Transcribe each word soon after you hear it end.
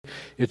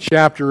at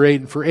chapter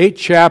 8. And for 8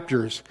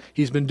 chapters,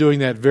 he's been doing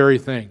that very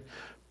thing,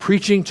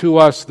 preaching to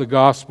us the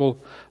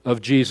gospel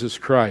of Jesus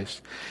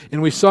Christ.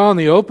 And we saw in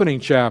the opening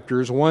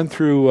chapters, 1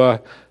 through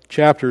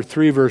chapter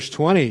 3, verse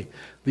 20,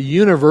 the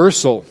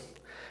universal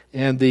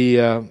and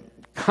the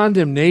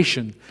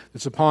condemnation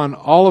that's upon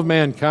all of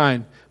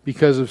mankind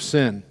because of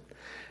sin.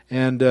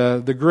 And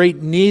the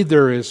great need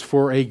there is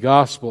for a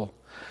gospel.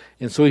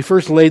 And so he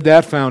first laid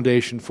that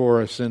foundation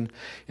for us. And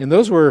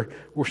those were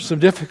some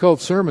difficult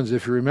sermons,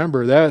 if you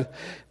remember.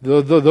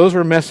 Those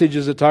were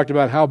messages that talked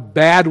about how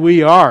bad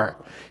we are.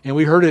 And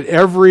we heard it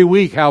every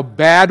week, how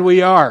bad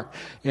we are.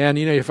 And,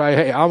 if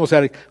I almost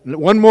had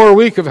one more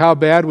week of how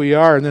bad we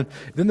are. And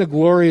then the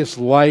glorious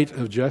light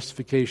of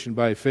justification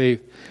by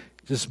faith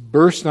just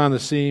burst on the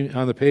scene,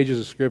 on the pages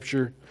of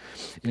Scripture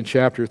in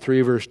chapter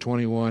 3, verse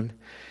 21.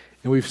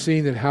 And we've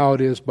seen that how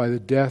it is by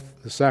the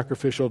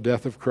sacrificial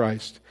death of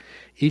Christ,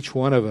 each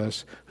one of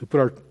us who put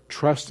our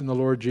trust in the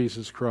Lord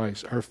Jesus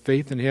Christ, our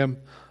faith in Him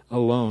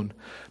alone,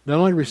 not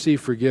only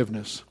receive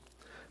forgiveness,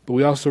 but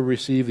we also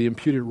receive the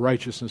imputed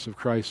righteousness of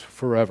Christ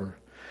forever.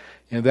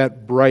 And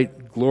that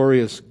bright,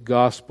 glorious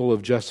gospel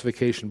of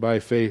justification by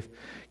faith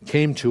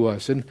came to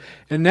us. And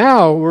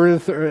now we're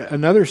in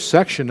another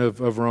section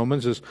of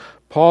Romans as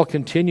Paul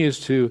continues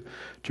to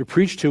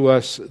preach to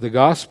us the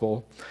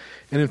gospel.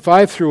 And in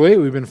 5 through 8,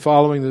 we've been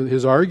following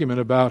his argument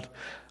about,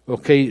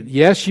 okay,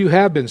 yes, you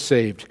have been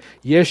saved.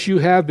 Yes, you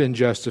have been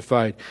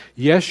justified.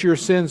 Yes, your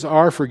sins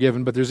are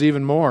forgiven, but there's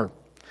even more.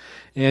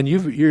 And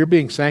you're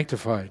being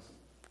sanctified.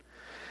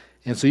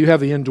 And so you have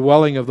the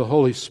indwelling of the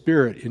Holy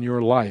Spirit in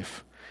your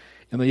life.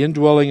 And the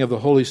indwelling of the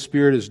Holy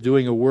Spirit is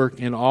doing a work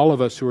in all of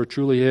us who are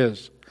truly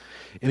His.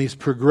 And He's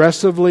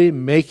progressively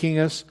making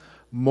us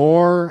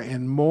more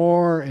and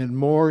more and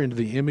more into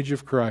the image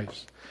of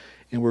Christ.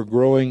 And we're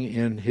growing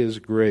in His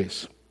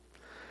grace.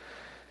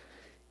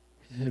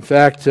 In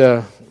fact,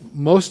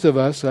 most of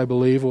us, I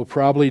believe, will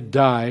probably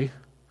die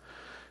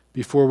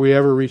before we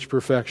ever reach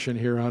perfection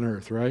here on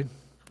earth, right?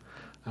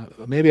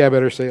 Maybe I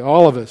better say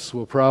all of us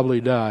will probably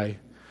die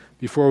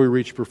before we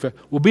reach perfection.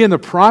 We'll be in the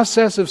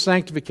process of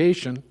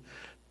sanctification,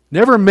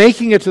 never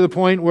making it to the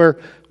point where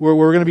we're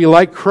going to be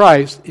like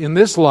Christ in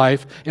this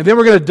life, and then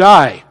we're going to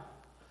die.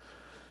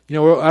 I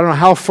don't know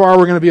how far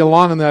we're going to be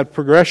along in that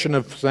progression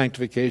of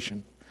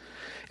sanctification.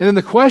 And then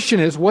the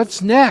question is,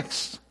 what's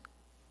next?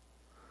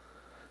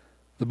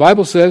 The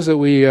Bible says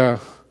that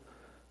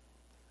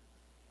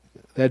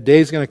that day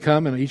is going to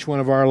come in each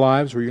one of our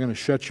lives where you're going to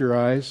shut your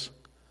eyes,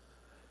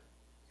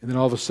 and then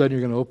all of a sudden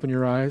you're going to open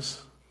your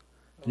eyes,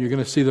 and you're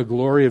going to see the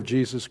glory of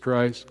Jesus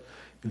Christ,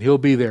 and He'll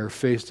be there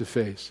face to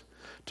face.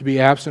 To be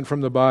absent from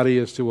the body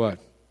is to what?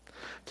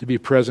 To be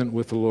present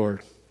with the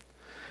Lord.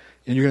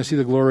 And you're going to see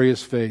the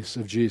glorious face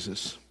of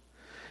Jesus.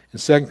 In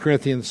 2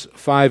 Corinthians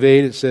 5:8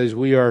 it says,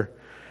 we are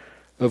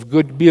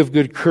be of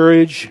good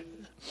courage,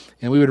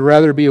 and we would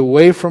rather be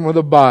away from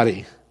the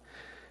body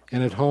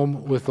and at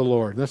home with the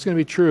Lord. And that's going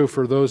to be true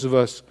for those of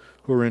us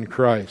who are in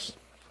Christ.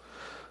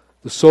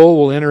 The soul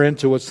will enter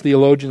into what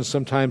theologians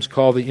sometimes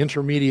call the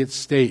intermediate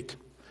state.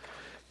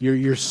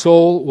 Your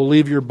soul will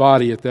leave your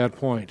body at that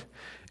point.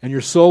 And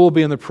your soul will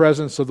be in the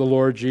presence of the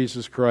Lord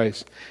Jesus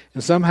Christ.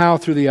 And somehow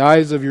through the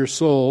eyes of your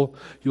soul,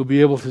 you'll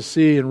be able to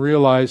see and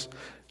realize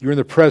you're in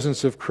the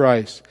presence of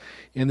Christ.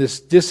 And this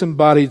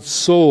disembodied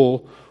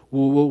soul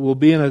will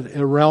be in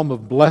a realm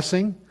of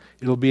blessing.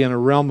 It'll be in a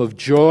realm of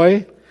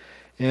joy.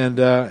 And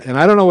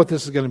I don't know what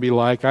this is going to be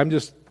like. I'm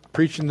just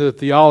preaching the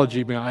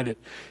theology behind it.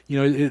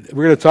 We're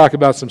going to talk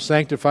about some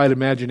sanctified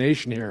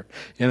imagination here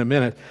in a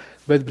minute.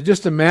 But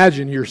just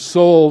imagine your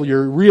soul,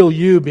 your real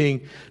you,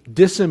 being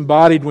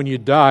disembodied when you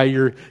die.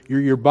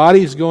 Your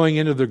body's going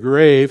into the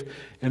grave,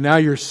 and now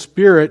your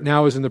spirit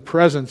now is in the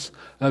presence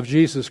of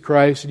Jesus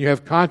Christ, and you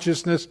have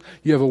consciousness,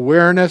 you have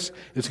awareness.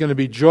 It's going to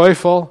be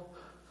joyful.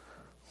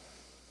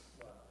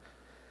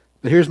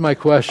 But here's my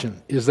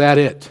question. Is that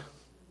it?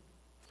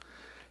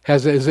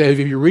 Have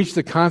you reached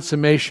the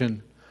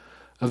consummation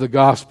of the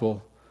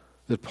gospel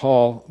that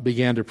Paul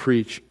began to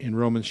preach in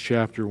Romans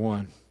chapter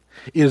 1?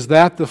 Is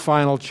that the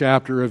final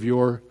chapter of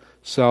your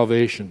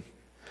salvation?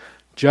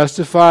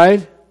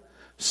 Justified,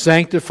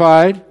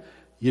 sanctified,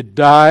 you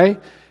die,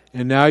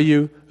 and now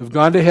you have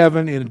gone to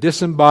heaven in a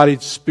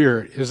disembodied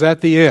spirit. Is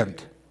that the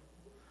end?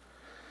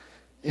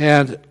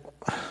 And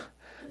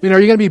are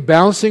you going to be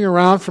bouncing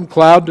around from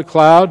cloud to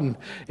cloud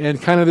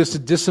and kind of this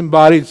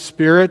disembodied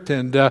spirit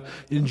and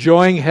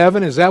enjoying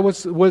heaven? Is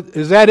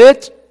that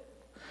it?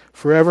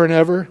 Forever and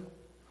ever?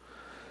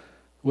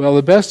 Well,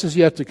 the best is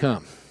yet to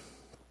come.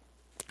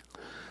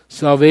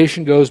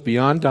 Salvation goes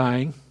beyond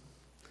dying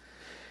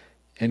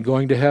and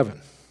going to heaven.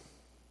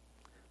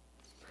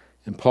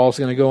 And Paul's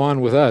going to go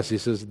on with us. He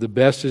says, the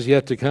best is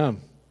yet to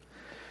come.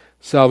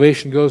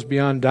 Salvation goes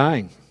beyond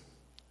dying.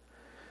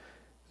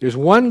 There's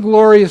one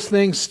glorious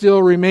thing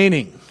still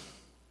remaining.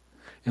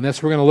 And that's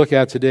what we're going to look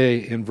at today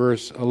in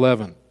verse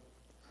 11.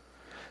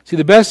 See,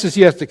 the best is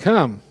yet to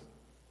come.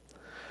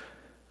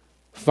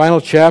 Final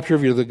chapter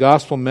of the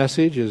gospel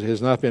message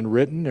has not been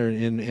written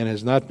and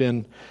has not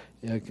been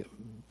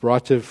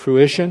brought to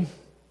fruition.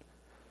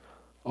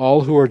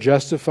 All who are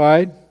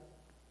justified,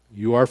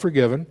 you are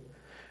forgiven.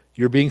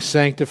 You're being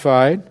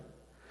sanctified.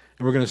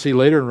 And we're going to see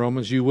later in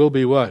Romans, you will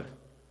be what?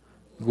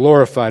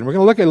 Glorified. And we're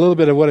going to look at a little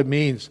bit of what it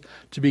means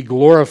to be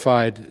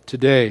glorified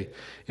today.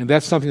 And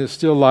that's something that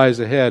still lies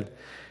ahead.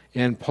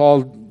 And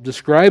Paul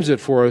describes it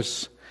for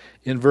us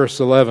in verse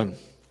 11.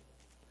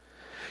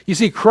 You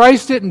see,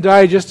 Christ didn't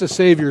die just to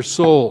save your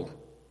soul.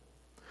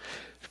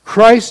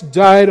 Christ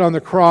died on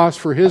the cross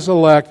for His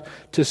elect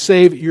to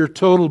save your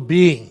total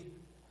being.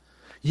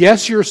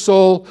 Yes, your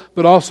soul,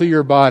 but also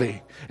your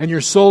body. And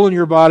your soul and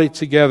your body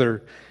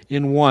together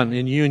in one,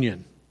 in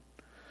union.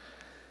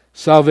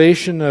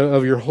 Salvation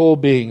of your whole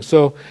being.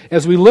 So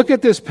as we look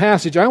at this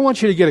passage, I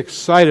want you to get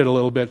excited a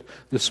little bit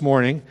this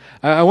morning.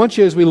 I want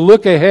you, as we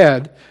look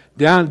ahead,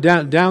 down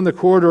the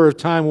corridor of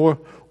time,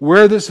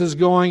 where this is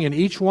going in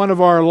each one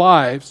of our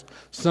lives,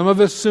 some of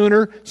us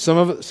sooner, some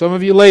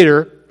of you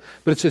later,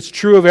 but it's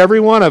true of every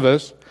one of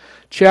us.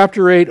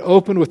 Chapter 8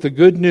 opened with the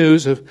good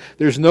news of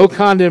there's no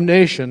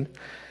condemnation,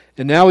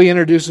 and now he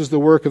introduces the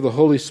work of the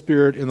Holy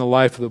Spirit in the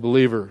life of the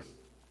believer.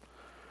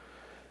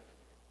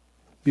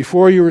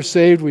 Before you were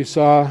saved, we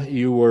saw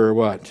you were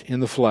what? In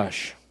the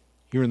flesh.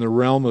 You were in the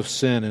realm of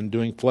sin and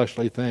doing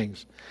fleshly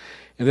things.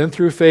 And then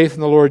through faith in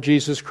the Lord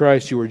Jesus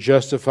Christ, you were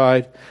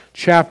justified.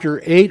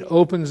 Chapter 8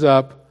 opens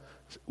up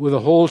with a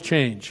whole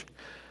change.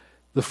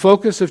 The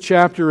focus of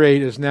chapter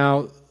 8 is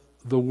now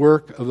the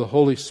work of the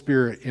Holy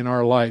Spirit in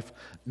our life,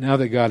 now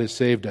that God has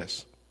saved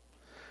us.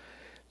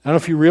 I don't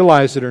know if you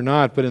realize it or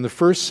not, but in the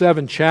first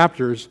 7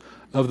 chapters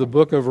of the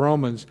book of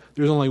Romans,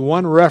 there's only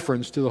one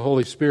reference to the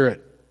Holy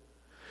Spirit.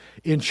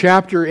 In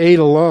chapter 8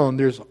 alone,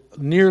 there's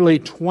nearly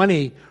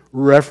 20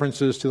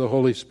 references to the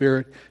Holy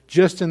Spirit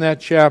just in that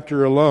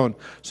chapter alone.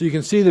 So you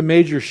can see the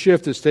major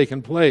shift that's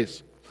taken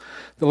place.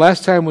 The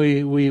last time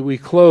we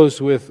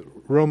closed with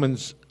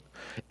Romans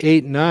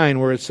 8:9,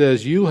 where it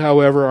says, "You,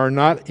 however, are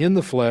not in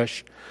the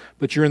flesh,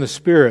 but you're in the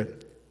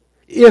Spirit,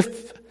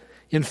 if,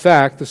 in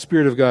fact, the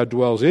Spirit of God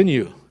dwells in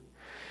you.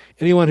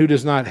 Anyone who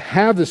does not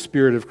have the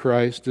Spirit of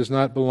Christ does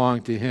not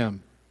belong to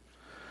Him."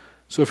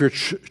 So if you're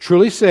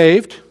truly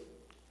saved,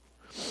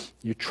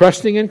 you're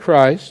trusting in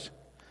Christ,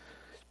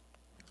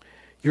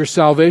 your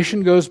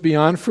salvation goes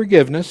beyond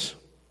forgiveness.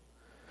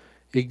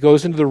 It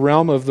goes into the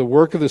realm of the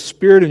work of the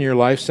Spirit in your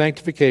life,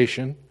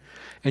 sanctification,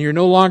 and you're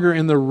no longer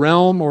in the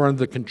realm or in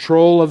the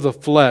control of the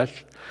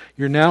flesh.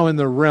 You're now in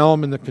the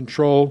realm and the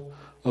control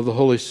of the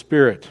Holy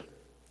Spirit.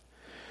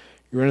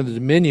 You're under the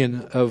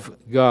dominion of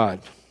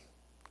God.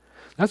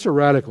 That's a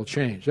radical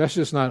change. That's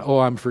just not, oh,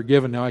 I'm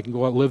forgiven, now I can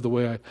go out and live the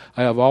way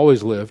I have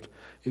always lived.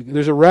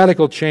 There's a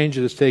radical change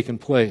that has taken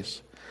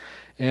place.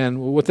 And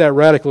what that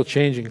radical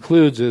change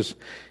includes is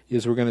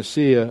we're going to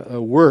see a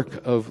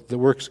work of the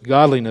works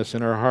godliness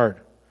in our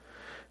heart.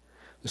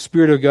 The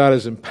Spirit of God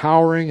is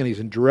empowering and He's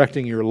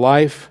directing your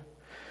life.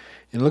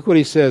 And look what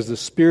he says, the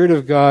Spirit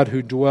of God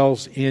who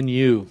dwells in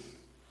you.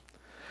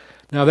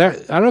 Now, I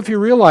don't know if you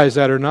realize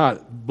that or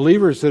not,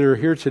 believers that are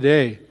here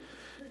today,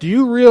 do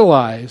you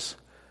realize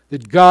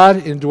that God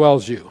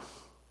indwells you?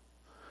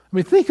 I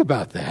mean, think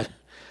about that.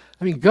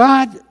 I mean,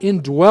 God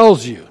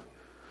indwells you.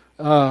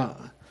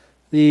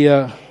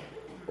 The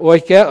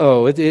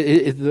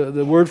oikeo,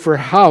 the word for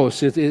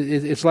house,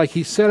 it's like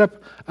He set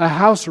up a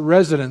house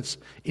residence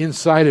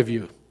inside of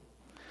you.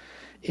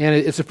 And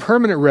it's a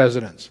permanent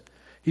residence.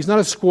 He's not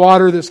a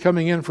squatter that's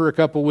coming in for a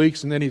couple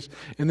weeks and then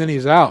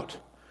he's out.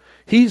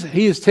 He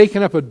has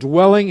taken up a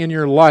dwelling in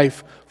your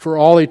life for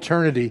all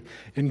eternity.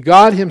 And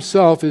God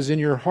Himself is in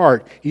your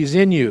heart. He's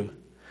in you.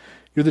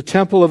 You're the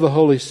temple of the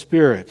Holy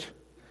Spirit.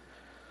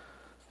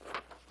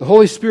 The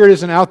Holy Spirit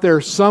isn't out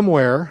there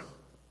somewhere.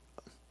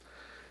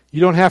 You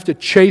don't have to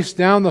chase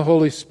down the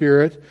Holy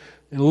Spirit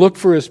and look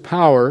for His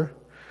power.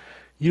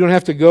 You don't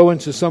have to go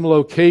into some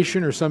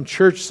location or some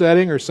church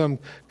setting or some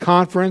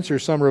conference or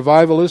some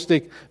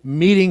revivalistic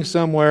meeting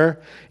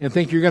somewhere and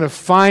think you're going to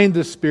find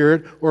the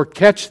Spirit or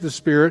catch the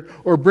Spirit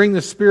or bring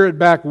the Spirit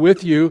back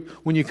with you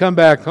when you come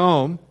back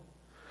home.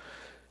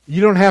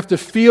 You don't have to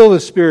feel the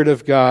Spirit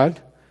of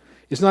God.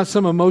 It's not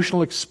some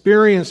emotional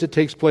experience that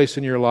takes place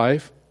in your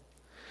life.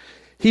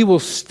 He will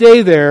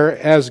stay there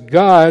as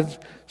God's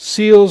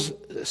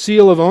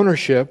seal of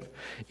ownership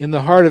in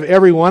the heart of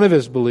every one of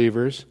His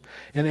believers.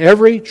 And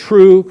every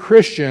true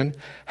Christian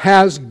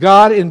has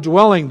God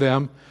indwelling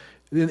them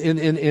in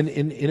an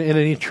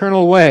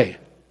eternal way.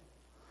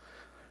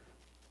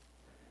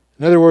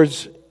 In other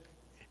words,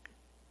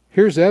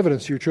 here's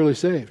evidence you're truly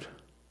saved.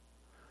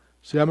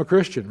 See, I'm a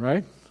Christian,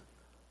 right?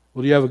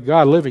 Well, do you have a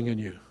God living in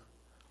you?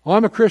 Well,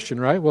 I'm a Christian,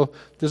 right? Well,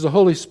 does the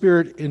Holy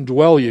Spirit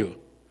indwell you?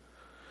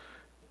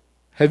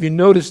 Have you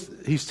noticed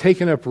He's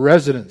taken up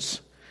residence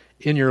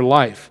in your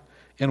life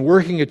and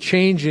working a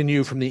change in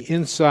you from the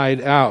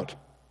inside out?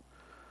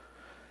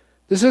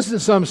 This isn't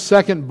some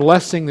second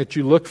blessing that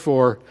you look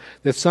for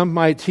that some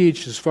might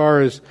teach as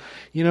far as,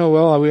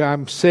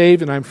 I'm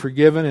saved and I'm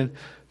forgiven and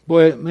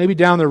boy, maybe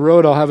down the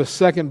road I'll have a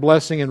second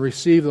blessing and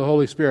receive the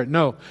Holy Spirit.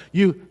 No,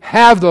 you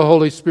have the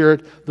Holy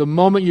Spirit the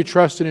moment you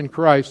trusted in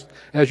Christ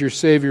as your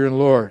Savior and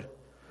Lord.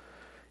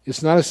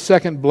 It's not a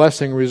second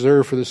blessing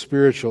reserved for the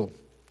spiritual.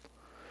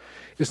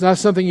 It's not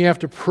something you have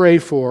to pray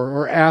for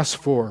or ask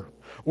for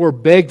or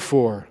beg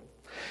for.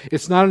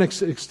 It's not an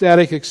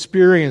ecstatic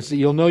experience that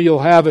you'll know you'll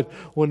have it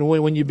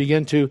when you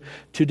begin to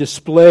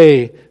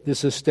display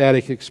this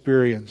ecstatic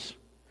experience.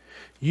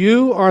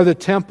 You are the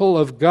temple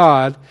of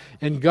God,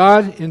 and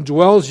God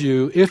indwells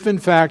you if, in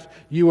fact,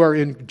 you are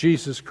in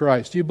Jesus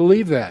Christ. Do you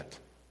believe that?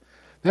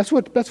 That's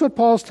what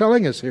Paul's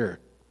telling us here.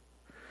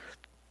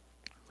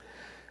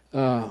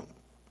 You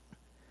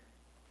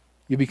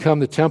become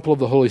the temple of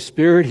the Holy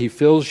Spirit. He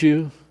fills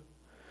you.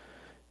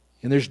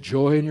 And there's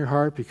joy in your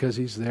heart because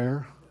He's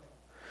there.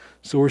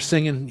 So we're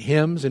singing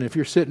hymns, and if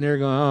you're sitting there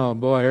going, oh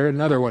boy, here's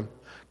another one.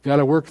 Got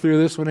to work through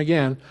this one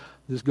again.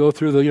 Just go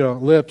through the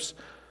lips,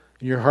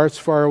 and your heart's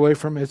far away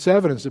from it. It's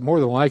evidence that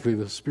more than likely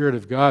the Spirit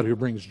of God who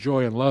brings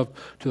joy and love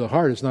to the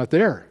heart is not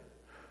there,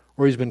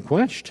 or He's been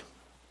quenched.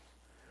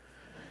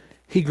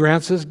 He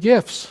grants us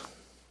gifts.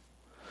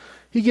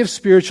 He gives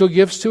spiritual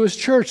gifts to His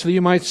church so that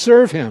you might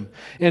serve Him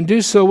and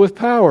do so with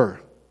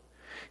power.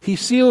 He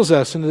seals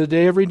us into the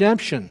day of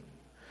redemption.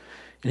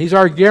 And He's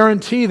our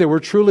guarantee that we're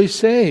truly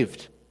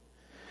saved.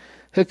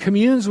 He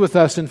communes with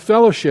us in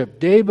fellowship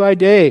day by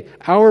day,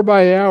 hour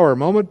by hour,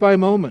 moment by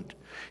moment.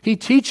 He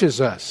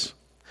teaches us.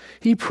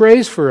 He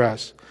prays for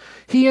us.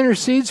 He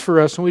intercedes for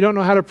us when we don't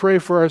know how to pray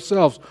for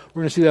ourselves.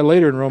 We're going to see that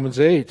later in Romans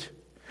 8.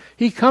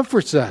 He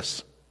comforts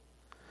us.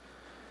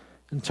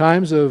 In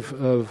times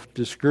of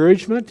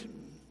discouragement,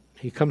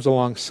 He comes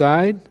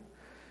alongside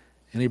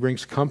and He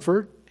brings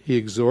comfort. He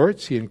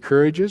exhorts. He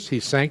encourages.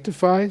 He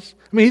sanctifies.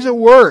 I mean, He's at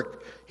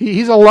work.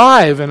 He's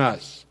alive in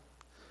us.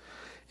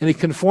 And He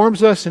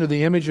conforms us into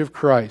the image of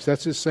Christ.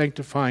 That's His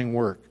sanctifying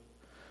work.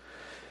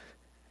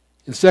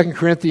 In 2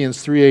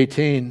 Corinthians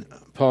 3:18,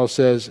 Paul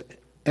says,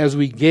 as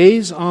we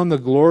gaze on the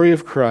glory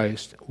of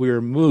Christ, we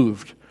are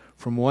moved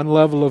from one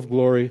level of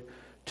glory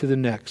to the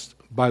next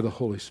by the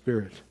Holy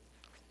Spirit.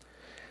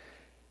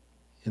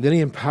 And then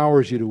He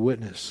empowers you to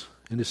witness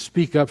and to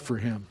speak up for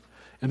Him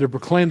and to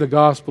proclaim the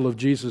gospel of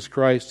Jesus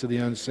Christ to the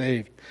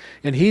unsaved.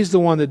 And He's the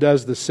one that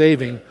does the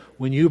saving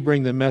when you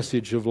bring the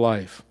message of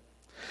life.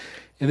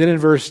 And then in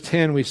verse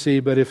 10 we see,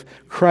 but if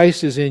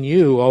Christ is in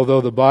you, although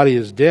the body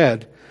is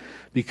dead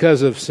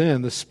because of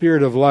sin, the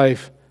spirit of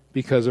life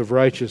because of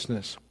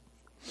righteousness.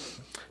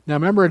 Now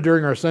remember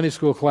during our Sunday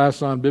school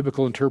class on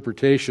biblical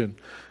interpretation,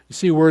 you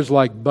see words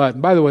like but.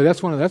 And by the way,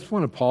 that's one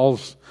of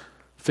Paul's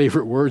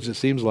favorite words, it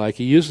seems like.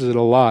 He uses it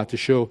a lot to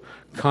show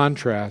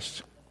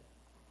contrast.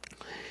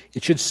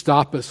 It should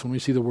stop us when we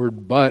see the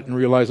word but and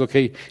realize,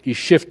 okay, he's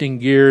shifting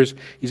gears.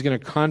 He's going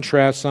to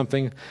contrast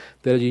something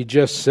that he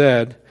just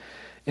said.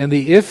 And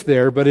the if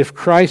there, but if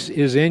Christ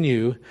is in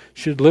you,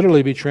 should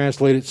literally be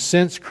translated,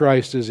 since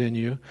Christ is in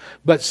you.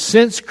 But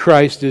since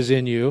Christ is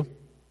in you,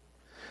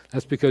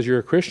 that's because you're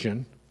a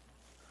Christian.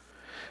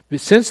 But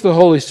since the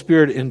Holy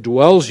Spirit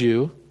indwells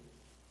you,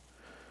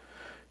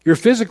 your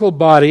physical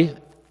body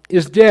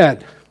is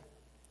dead.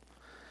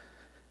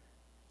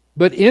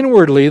 But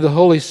inwardly, the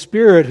Holy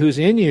Spirit who's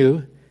in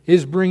you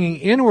is bringing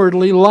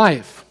inwardly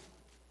life.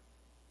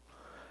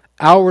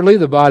 Outwardly,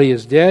 the body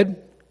is dead.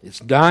 It's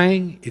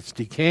dying, it's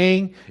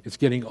decaying, it's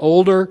getting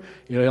older.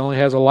 It only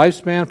has a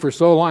lifespan for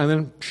so long, and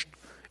then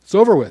it's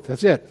over with.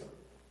 That's it.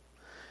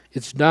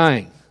 It's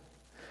dying.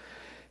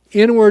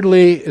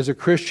 Inwardly, as a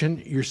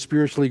Christian, you're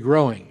spiritually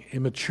growing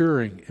and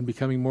maturing and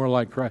becoming more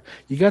like Christ.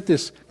 You got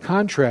this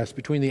contrast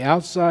between the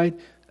outside,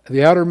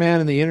 the outer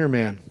man, and the inner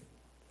man.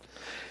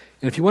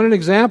 And if you want an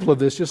example of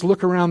this, just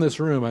look around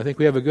this room. I think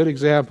we have a good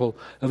example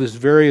of this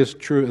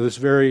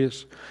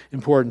various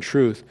important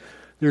truth.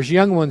 There's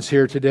young ones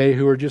here today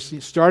who are just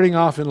starting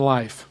off in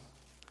life.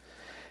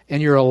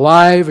 And you're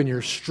alive and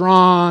you're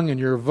strong and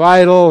you're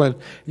vital and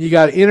you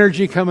got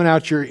energy coming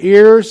out your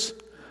ears.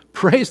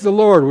 Praise the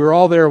Lord. We were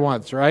all there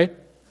once, right?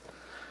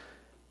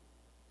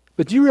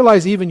 But do you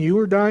realize even you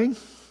were dying?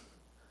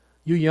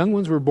 You young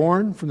ones were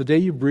born from the day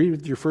you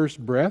breathed your first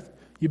breath.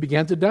 You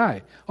began to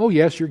die. Oh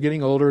yes, you're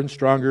getting older and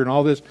stronger and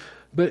all this.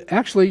 But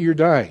actually you're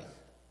dying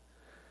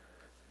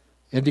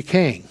and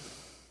decaying.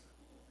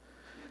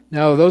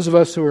 Now, those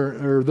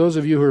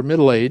of you who are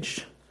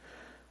middle-aged,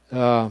 who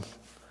are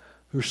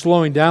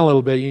slowing down a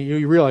little bit,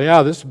 you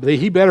realize,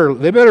 they better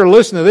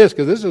listen to this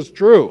because this is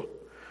true.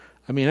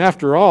 I mean,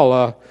 after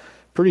all,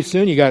 pretty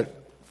soon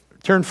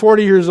turn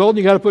 40 years old and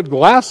you got to put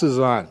glasses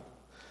on,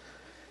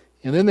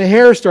 and then the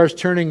hair starts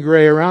turning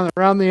gray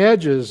around the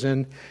edges,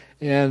 and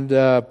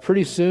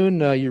pretty soon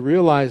you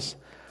realize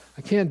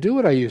I can't do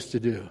what I used to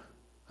do.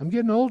 I'm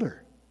getting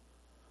older.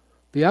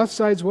 The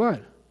outside's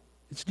what?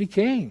 It's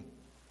decaying.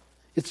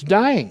 It's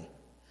dying.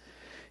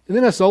 And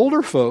then us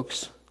older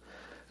folks,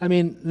 I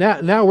mean,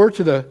 now we're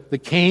to the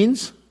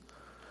canes.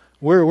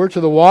 We're to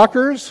the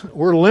walkers.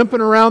 We're limping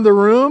around the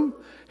room.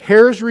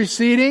 Hair's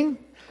receding.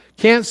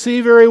 Can't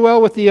see very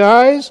well with the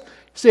eyes.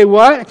 Say,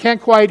 what? I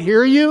can't quite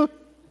hear you.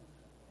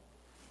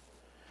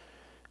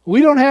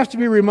 We don't have to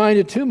be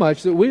reminded too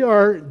much that we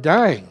are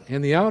dying,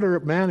 and the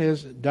outer man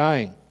is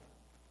dying.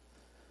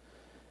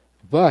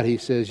 But, he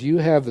says, you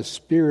have the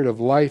spirit of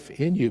life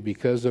in you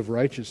because of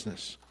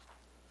righteousness.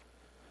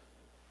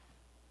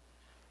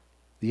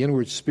 The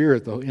inward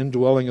spirit, the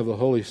indwelling of the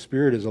Holy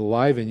Spirit, is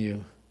alive in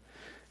you.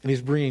 And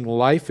He's bringing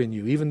life in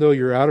you, even though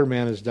your outer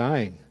man is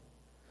dying,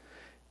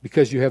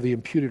 because you have the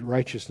imputed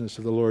righteousness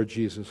of the Lord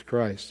Jesus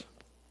Christ.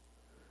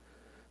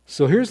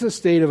 So here's the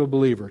state of a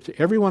believer. To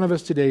every one of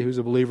us today who's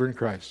a believer in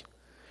Christ.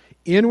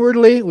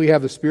 Inwardly, we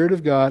have the Spirit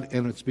of God,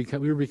 and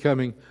we're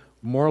becoming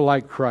more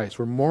like Christ.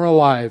 We're more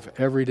alive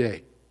every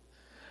day.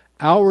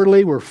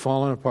 Outwardly, we're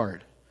falling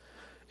apart,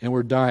 and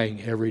we're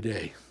dying every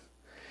day.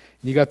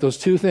 And you got those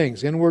two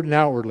things, inward and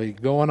outwardly,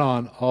 going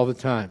on all the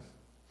time.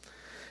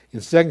 In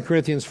 2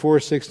 Corinthians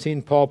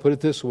 4:16, Paul put it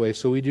this way,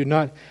 so we do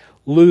not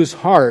lose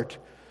heart,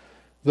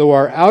 though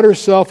our outer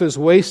self is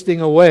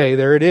wasting away,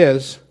 there it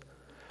is,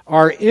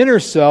 our inner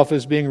self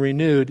is being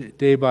renewed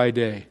day by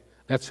day.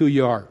 That's who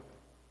you are.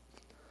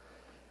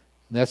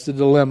 That's the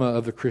dilemma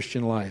of the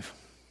Christian life.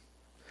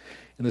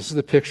 And this is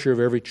the picture of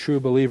every true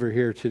believer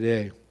here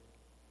today.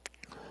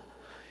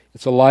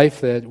 It's a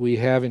life that we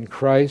have in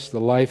Christ, the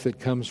life that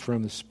comes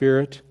from the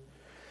Spirit,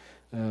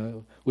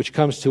 which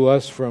comes to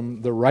us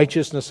from the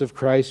righteousness of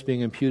Christ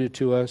being imputed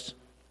to us.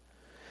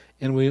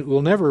 And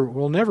we'll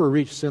never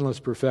reach sinless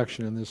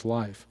perfection in this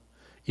life.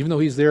 Even though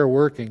He's there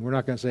working, we're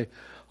not going to say,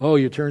 oh,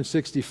 you turned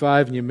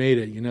 65 and you made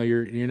it. You know,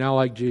 you're now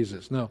like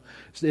Jesus. No,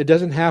 it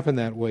doesn't happen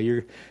that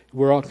way.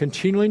 We're all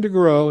continuing to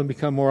grow and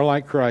become more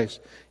like Christ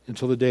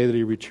until the day that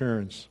He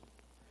returns.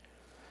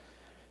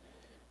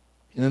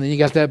 And then you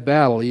got that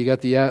battle. You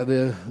got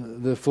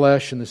the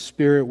flesh and the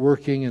spirit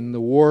working and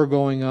the war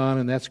going on,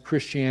 and that's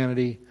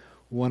Christianity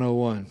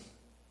 101.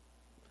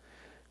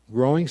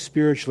 Growing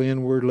spiritually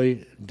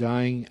inwardly,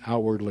 dying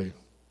outwardly.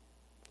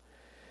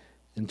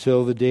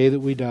 Until the day that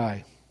we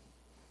die.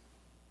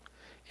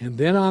 And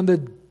then on the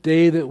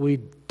day that we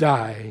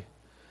die,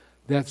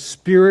 that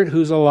spirit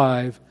who's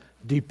alive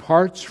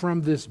departs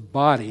from this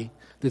body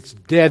that's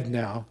dead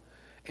now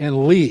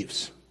and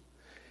leaves.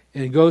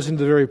 And goes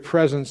into the very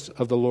presence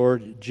of the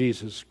Lord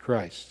Jesus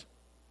Christ.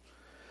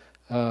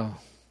 And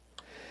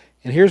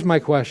here's my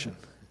question.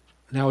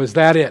 Now, is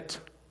that it?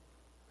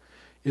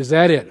 Is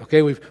that it?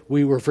 Okay,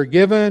 we were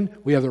forgiven.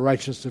 We have the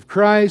righteousness of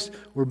Christ.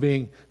 We're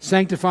being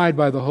sanctified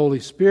by the Holy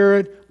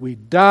Spirit. We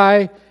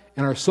die,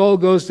 and our soul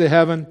goes to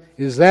heaven.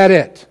 Is that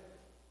it?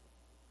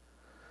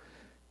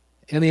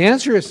 And the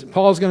answer is,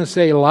 Paul's going to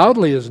say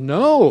loudly, is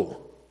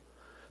no.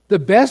 The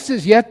best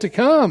is yet to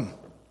come.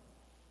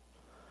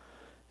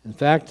 In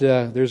fact,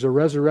 there's a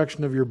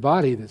resurrection of your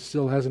body that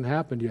still hasn't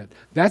happened yet.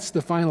 That's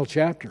the final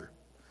chapter.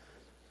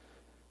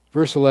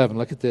 Verse 11,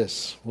 look at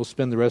this. We'll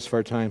spend the rest of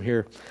our time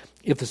here.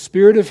 If the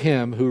Spirit of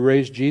Him who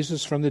raised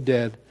Jesus from the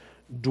dead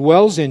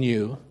dwells in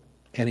you,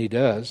 and He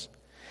does,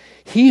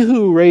 He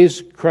who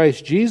raised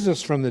Christ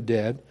Jesus from the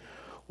dead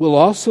will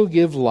also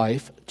give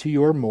life to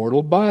your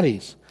mortal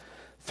bodies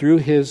through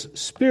His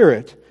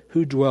Spirit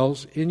who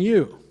dwells in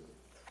you.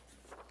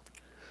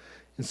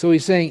 And so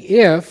he's saying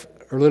if,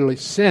 or literally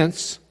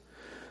since,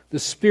 the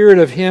Spirit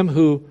of Him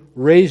who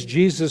raised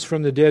Jesus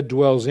from the dead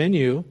dwells in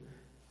you,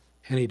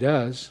 and He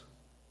does.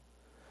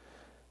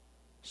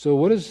 So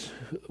who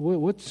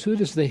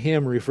does the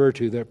Him refer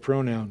to, that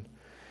pronoun?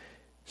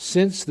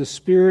 Since the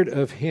Spirit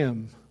of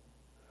Him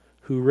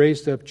who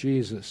raised up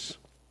Jesus.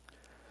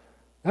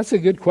 That's a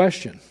good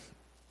question.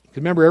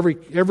 Remember,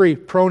 every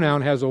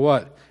pronoun has a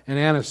what? An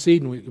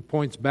antecedent. It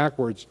points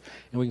backwards,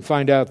 and we can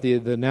find out the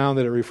noun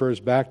that it refers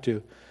back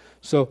to.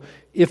 So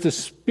if the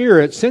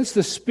Spirit, since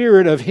the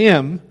Spirit of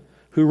Him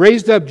who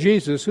raised up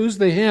Jesus, who's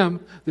the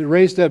Him that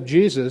raised up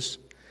Jesus?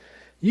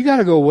 You got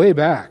to go way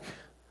back.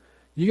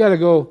 You got to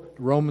go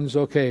Romans,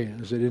 okay,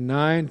 is it in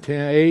 9,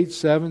 10, 8,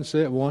 7,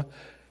 6, 1?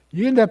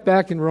 You end up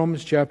back in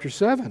Romans chapter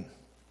 7.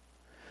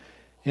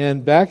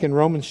 And back in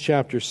Romans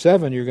chapter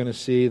 7, you're going to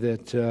see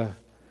that,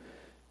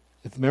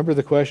 remember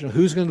the question,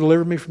 who's going to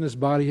deliver me from this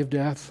body of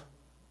death?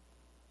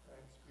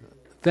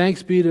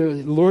 Thanks be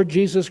to Lord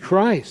Jesus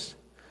Christ.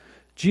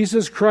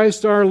 Jesus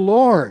Christ our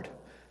Lord.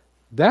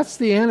 That's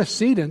the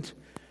antecedent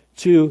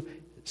to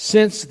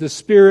since the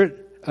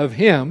Spirit of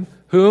Him,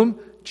 whom?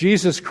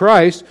 Jesus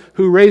Christ,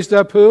 who raised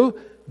up who?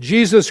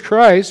 Jesus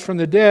Christ from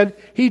the dead,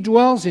 He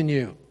dwells in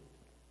you.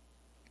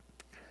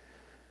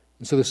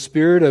 And so the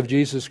Spirit of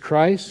Jesus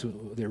Christ,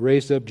 that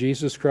raised up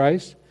Jesus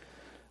Christ,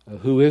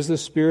 who is the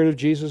Spirit of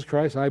Jesus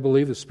Christ? I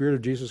believe the Spirit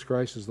of Jesus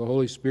Christ is the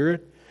Holy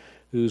Spirit,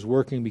 who's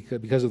working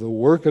because of the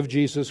work of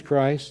Jesus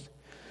Christ.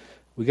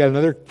 We got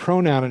another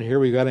pronoun in here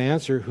we've got to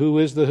answer. Who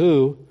is the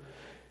who?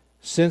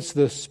 Since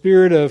the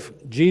Spirit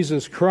of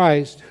Jesus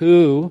Christ,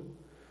 who's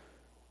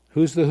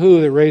the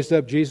who that raised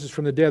up Jesus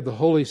from the dead? The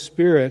Holy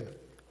Spirit.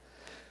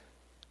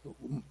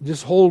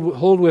 Just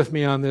hold with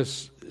me on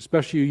this,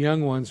 especially you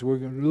young ones. We're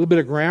going to do a little bit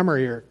of grammar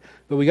here,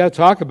 but we got to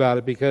talk about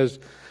it because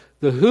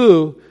the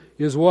who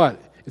is what?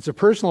 It's a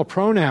personal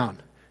pronoun.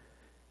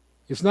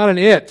 It's not an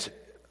it,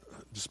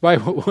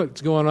 despite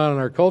what's going on in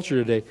our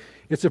culture today.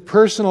 It's a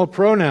personal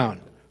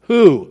pronoun.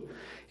 Who?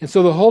 And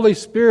so the Holy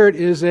Spirit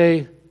is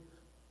a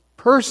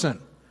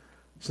person.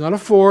 It's not a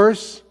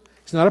force.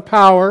 It's not a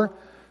power.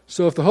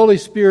 So if the Holy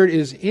Spirit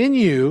is in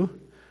you,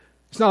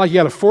 it's not like you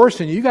got a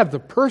force in you. You got the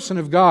person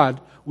of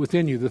God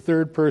within you, the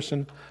third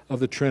person of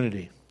the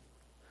Trinity.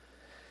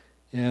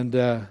 And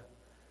the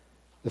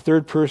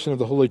third person of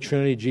the Holy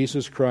Trinity,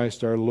 Jesus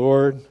Christ, our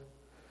Lord.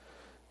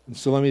 And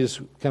so let me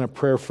just kind of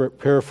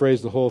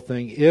paraphrase the whole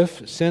thing.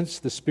 Since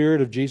the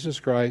Spirit of Jesus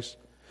Christ,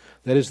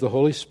 that is the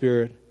Holy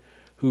Spirit,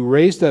 who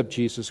raised up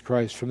Jesus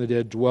Christ from the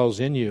dead, dwells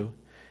in you,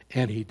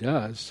 and He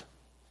does.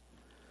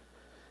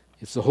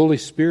 It's the Holy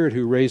Spirit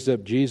who raised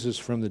up Jesus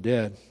from the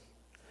dead.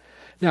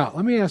 Now,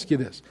 let me ask you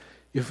this.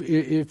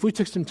 If we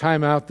took some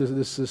time out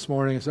this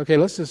morning and said, okay,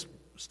 let's just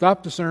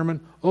stop the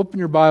sermon, open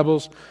your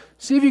Bibles,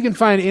 see if you can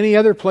find any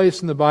other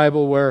place in the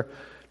Bible where,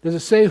 does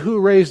it say who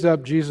raised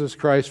up Jesus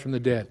Christ from the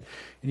dead?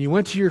 And you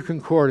went to your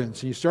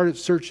concordance and you started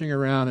searching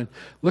around and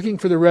looking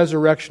for the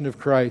resurrection of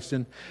Christ.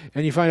 And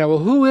you find out, well,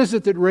 who is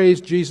it that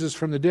raised Jesus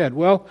from the dead?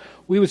 Well,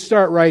 we would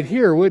start right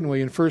here, wouldn't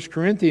we, in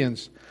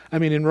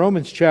in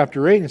Romans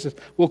chapter 8. And it says,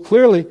 well,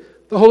 clearly,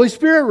 the Holy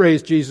Spirit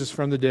raised Jesus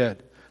from the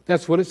dead.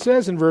 That's what it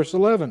says in verse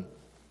 11.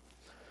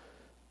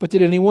 But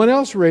did anyone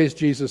else raise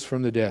Jesus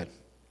from the dead?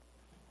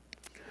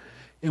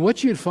 And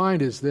what you'd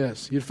find is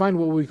this. You'd find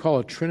what we call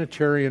a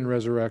Trinitarian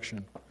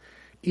resurrection.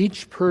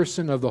 Each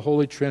person of the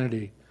Holy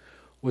Trinity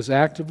was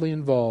actively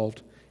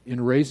involved in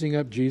raising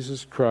up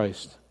Jesus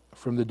Christ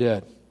from the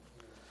dead.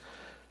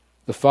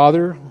 The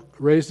Father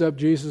raised up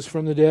Jesus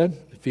from the dead,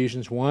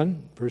 Ephesians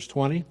 1, verse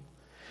 20.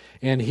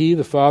 And He,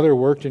 the Father,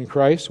 worked in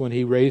Christ when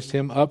He raised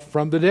Him up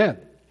from the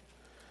dead.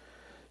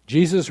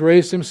 Jesus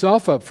raised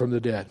Himself up from the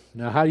dead.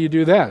 Now, how do you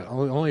do that?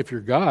 Only if you're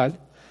God.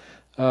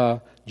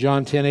 John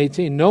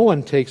 10:18. No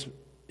one takes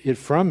it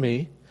from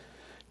me,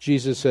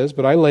 Jesus says,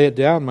 but I lay it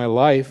down, my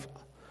life,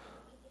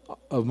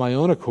 of my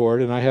own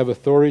accord, and I have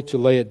authority to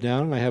lay it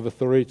down, and I have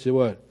authority to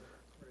what?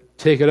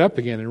 Take it up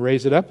again and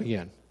raise it up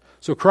again.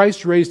 So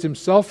Christ raised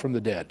Himself from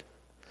the dead.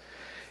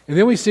 And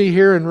then we see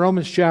here in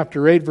Romans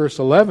chapter 8, verse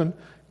 11,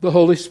 the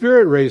Holy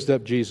Spirit raised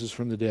up Jesus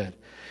from the dead.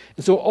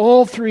 And so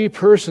all three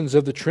persons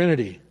of the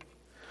Trinity,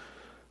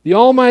 the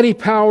almighty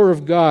power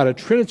of God, a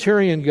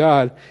Trinitarian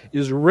God,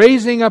 is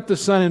raising up the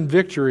Son in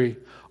victory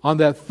on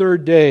that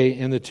third day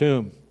in the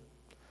tomb.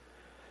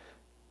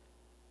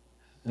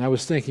 And I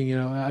was thinking,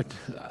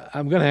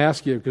 I'm going to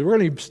ask you, because we're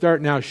going to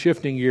start now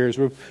shifting gears.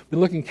 We've been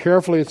looking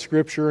carefully at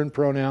Scripture and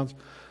pronouns,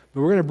 but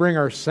we're going to bring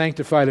our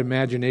sanctified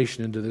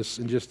imagination into this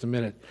in just a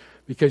minute,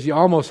 because you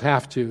almost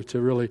have to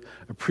really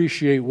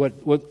appreciate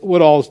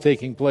what all is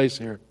taking place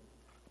here.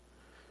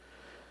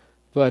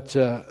 But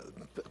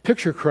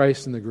picture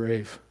Christ in the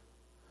grave.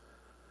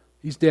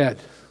 He's dead.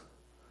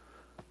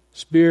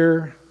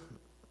 Spear,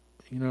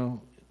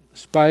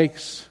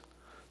 spikes,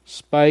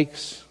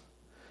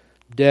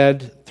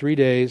 dead, 3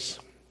 days.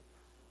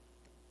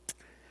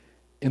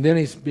 And then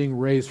He's being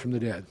raised from the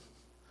dead.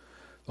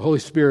 The Holy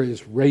Spirit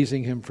is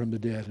raising Him from the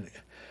dead.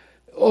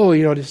 Oh,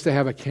 just to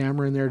have a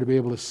camera in there to be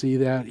able to see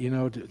that,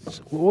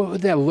 what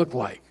would that look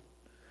like?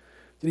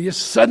 Did He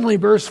just suddenly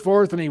burst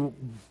forth and He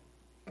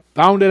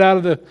bounded out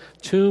of the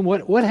tomb?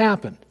 What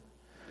happened?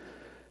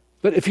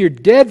 But if you're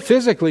dead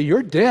physically,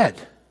 you're dead.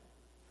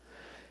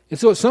 And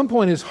so at some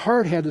point His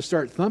heart had to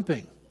start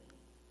thumping.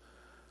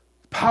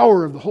 The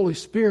power of the Holy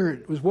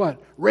Spirit was what?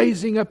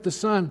 Raising up the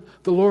Son,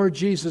 the Lord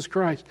Jesus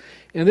Christ.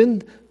 And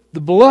then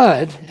the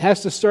blood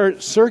has to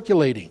start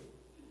circulating.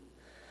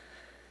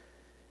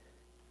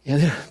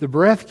 And then the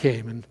breath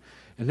came, and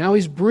now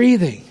He's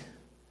breathing.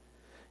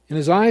 And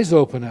His eyes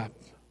open up.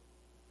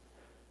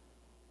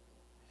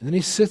 And then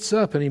He sits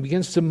up and He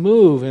begins to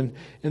move. And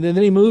then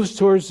He moves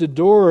towards the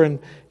door.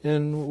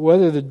 And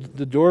whether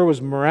the door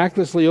was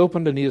miraculously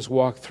opened and He just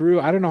walked through,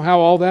 I don't know how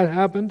all that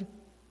happened.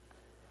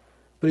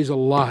 But He's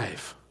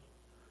alive.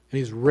 And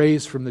He's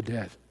raised from the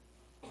dead.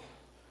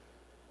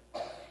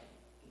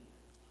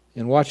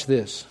 And watch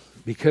this.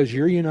 Because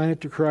you're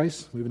united to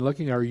Christ, we've been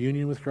looking at our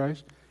union with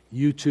Christ,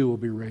 you too will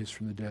be raised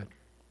from the dead.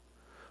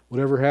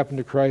 Whatever happened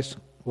to Christ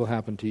will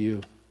happen to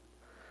you.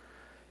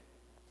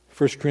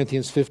 1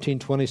 Corinthians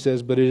 15:20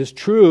 says, but it is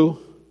true,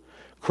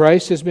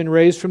 Christ has been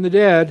raised from the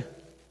dead.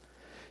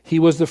 He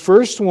was the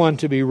first one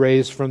to be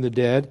raised from the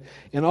dead,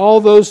 and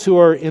all those who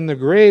are in the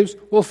graves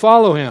will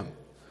follow Him.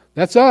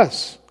 That's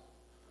us.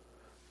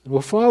 And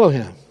we'll follow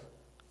Him.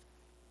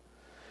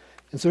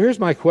 And so here's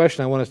my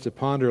question I want us to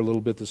ponder a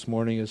little bit this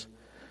morning is,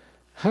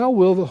 how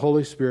will the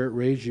Holy Spirit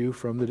raise you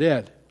from the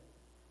dead?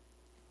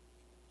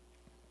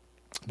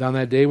 On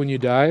that day when you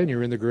die and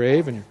you're in the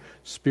grave and your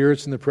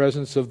spirit's in the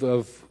presence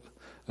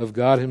of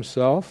God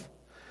Himself,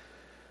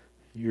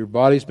 your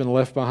body's been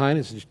left behind,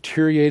 it's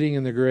deteriorating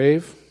in the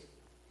grave.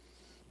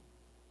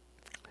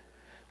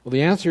 Well,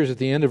 the answer is at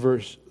the end of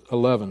verse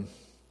 11.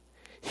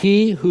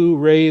 He who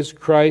raised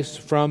Christ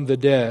from the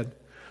dead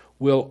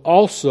will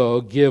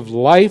also give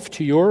life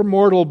to your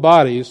mortal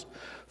bodies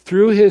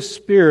through His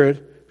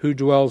Spirit who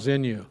dwells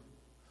in you.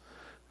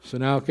 So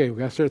now, we've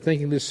got to start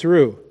thinking this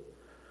through.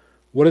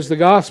 What is the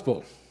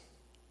gospel?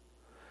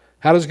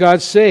 How does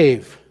God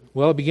save?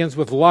 Well, it begins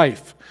with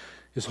life.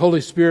 His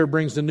Holy Spirit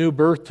brings the new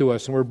birth to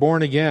us, and we're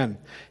born again.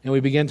 And we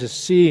begin to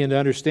see and to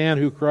understand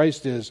who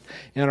Christ is,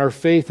 and our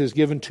faith is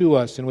given to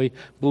us, and we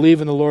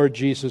believe in the Lord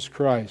Jesus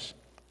Christ.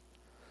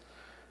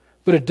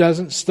 But it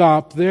doesn't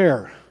stop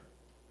there.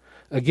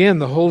 Again,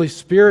 the Holy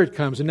Spirit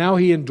comes, and now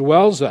He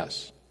indwells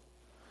us.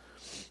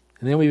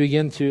 And then we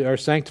begin to our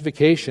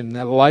sanctification,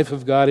 that life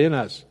of God in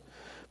us,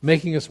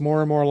 making us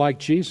more and more like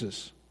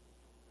Jesus.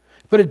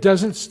 But it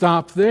doesn't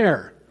stop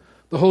there.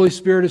 The Holy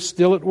Spirit is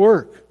still at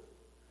work.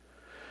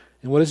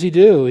 And what does He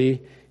do? He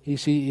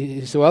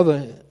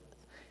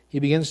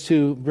begins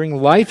to bring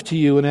life to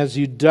you, and as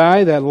you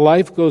die, that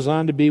life goes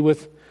on to be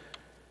with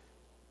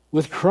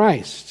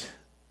Christ,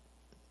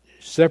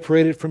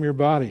 separated from your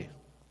body.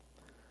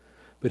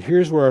 But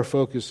here's where our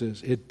focus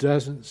is. It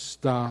doesn't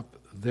stop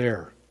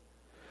there.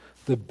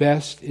 The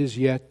best is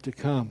yet to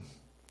come.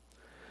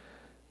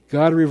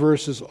 God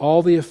reverses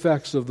all the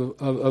effects of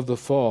the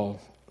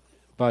fall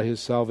by His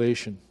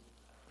salvation.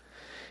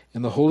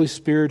 And the Holy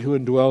Spirit who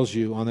indwells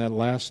you on that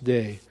last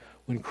day,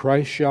 when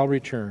Christ shall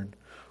return,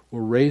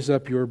 will raise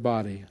up your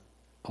body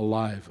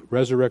alive,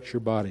 resurrect your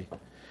body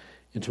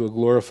into a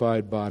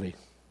glorified body.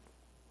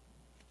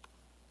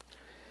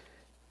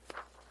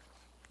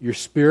 Your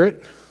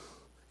spirit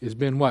has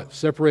been what?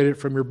 Separated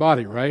from your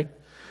body, right?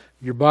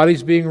 Your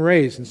body's being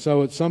raised. And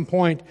so at some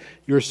point,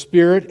 your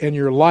spirit and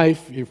your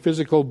life, your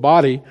physical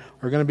body,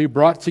 are going to be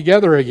brought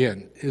together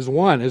again as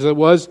one, as it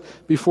was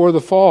before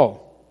the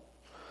fall.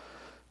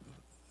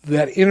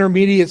 That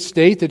intermediate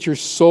state that your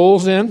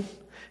soul's in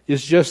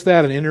is just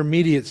that, an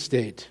intermediate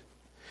state.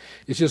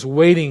 It's just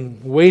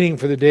waiting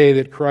for the day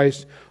that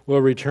Christ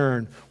will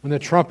return, when the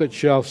trumpet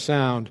shall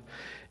sound,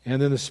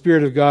 and then the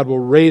Spirit of God will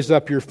raise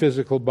up your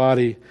physical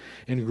body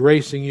and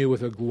gracing you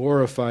with a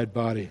glorified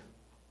body.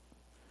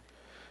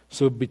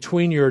 So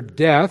between your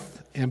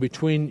death and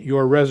between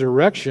your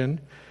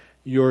resurrection,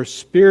 your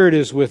spirit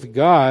is with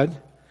God.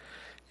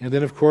 And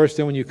then, of course,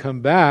 then when you come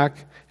back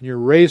and you're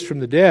raised from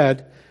the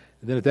dead,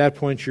 then at that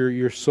point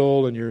your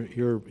soul and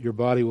your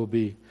body will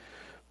be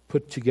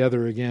put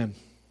together again.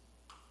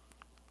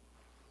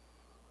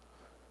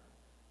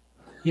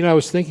 You know, I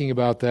was thinking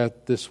about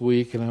that this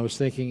week, and I was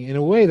thinking, in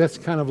a way, that's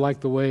kind of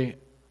like the way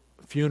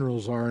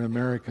funerals are in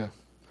America.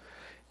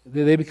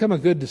 They become a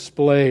good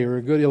display or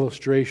a good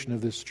illustration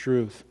of this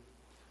truth.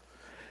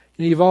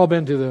 You know, you've all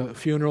been to the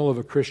funeral of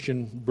a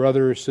Christian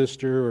brother or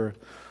sister or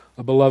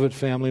a beloved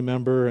family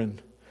member,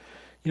 and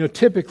you know,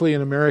 typically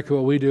in America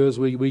what we do is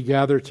we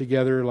gather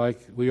together like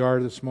we are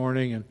this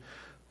morning, and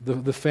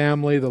the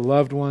family, the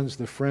loved ones,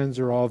 the friends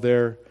are all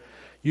there.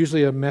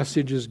 Usually a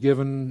message is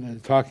given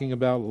talking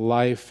about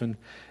life and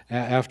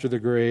after the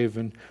grave,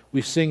 and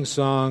we sing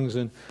songs,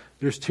 and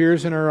there's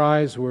tears in our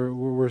eyes.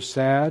 We're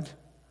sad,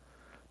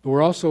 but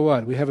we're also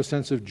what? We have a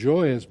sense of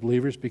joy as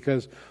believers,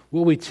 because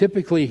what we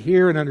typically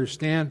hear and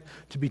understand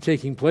to be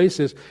taking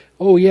place is,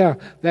 oh yeah,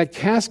 that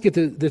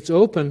casket that's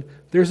open,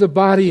 there's a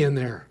body in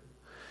there,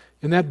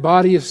 and that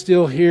body is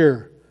still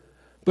here.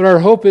 But our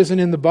hope isn't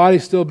in the body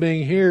still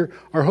being here.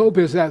 Our hope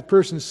is that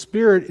person's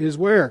spirit is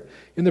where?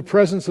 In the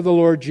presence of the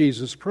Lord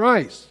Jesus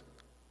Christ.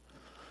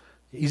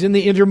 He's in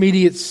the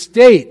intermediate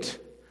state.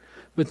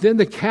 But then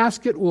the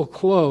casket will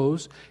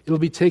close. It'll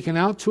be taken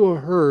out to a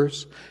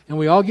hearse. And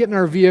we all get in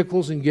our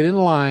vehicles and get in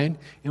line.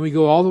 And we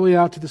go all the way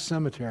out to the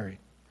cemetery.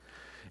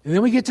 And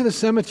then we get to the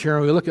cemetery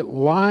and we look at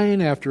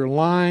line after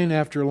line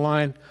after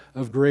line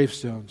of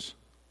gravestones.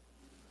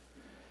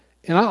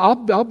 And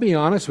I'll be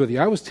honest with you.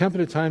 I was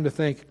tempted at time to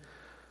think,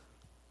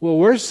 well,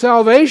 where's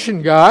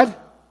salvation, God? I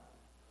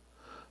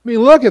mean,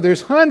 look at,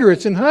 there's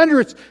hundreds and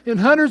hundreds and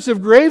hundreds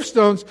of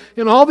gravestones,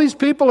 and all these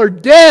people are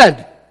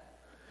dead.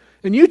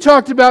 And you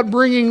talked about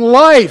bringing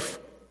life,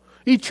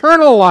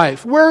 eternal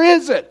life. Where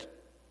is it?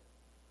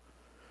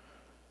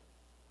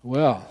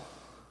 Well,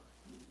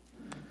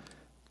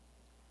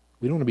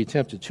 we don't want to be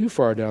tempted too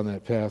far down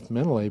that path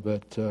mentally,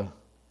 but God,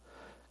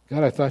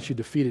 I thought you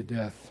defeated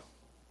death.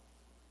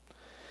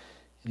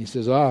 And He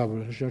says, but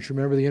don't you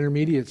remember the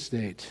intermediate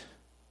state?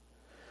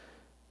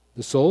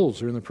 The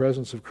souls are in the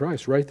presence of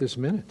Christ right this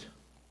minute.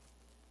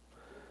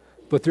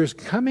 But there's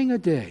coming a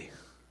day,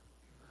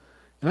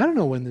 and I don't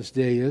know when this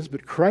day is,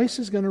 but Christ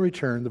is going to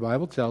return, the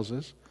Bible tells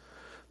us.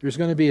 There's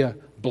going to be a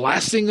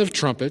blasting of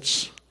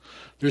trumpets.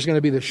 There's going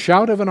to be the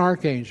shout of an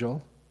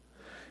archangel.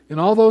 And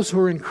all those who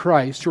are in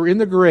Christ, who are in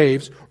the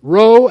graves,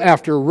 row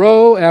after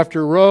row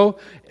after row,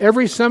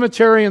 every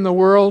cemetery in the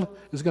world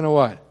is going to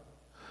what?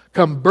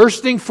 Come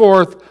bursting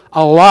forth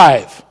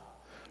alive.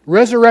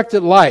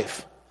 Resurrected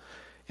life.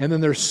 And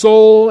then their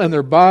soul and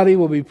their body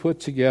will be put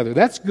together.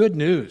 That's good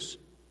news.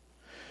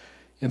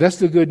 And that's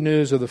the good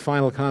news of the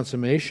final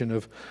consummation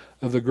of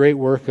the great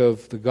work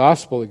of the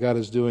gospel that God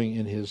is doing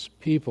in His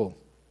people.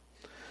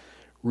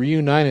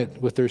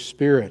 Reunited with their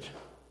spirit.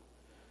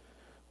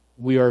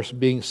 We are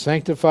being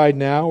sanctified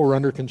now. We're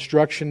under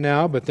construction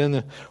now. But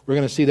then we're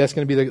going to see that's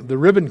going to be the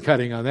ribbon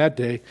cutting on that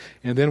day.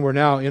 And then we're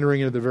now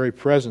entering into the very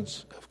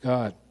presence of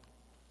God.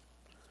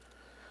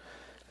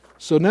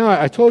 So now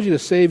I told you to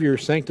save your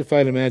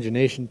sanctified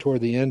imagination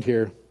toward the end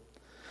here.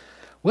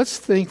 Let's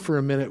think for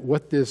a minute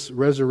what this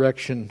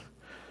resurrection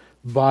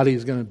body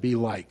is going to be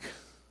like.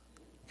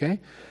 Okay?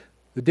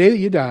 The day that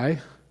you die,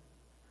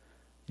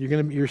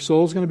 your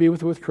soul's going to be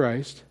with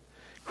Christ.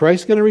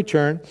 Christ's going to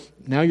return.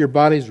 Now your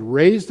body's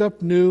raised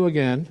up new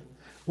again.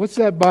 What's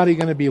that body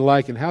going to be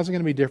like, and how's it going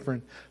to be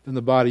different than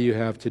the body you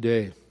have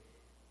today?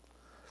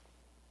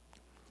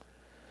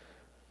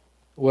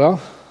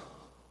 Well,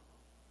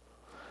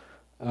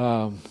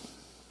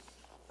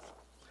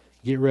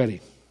 get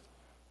ready,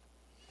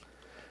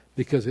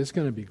 because it's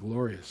going to be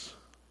glorious.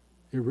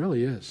 It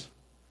really is.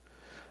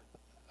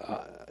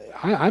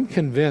 I'm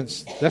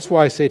convinced, that's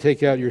why I say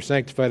take out your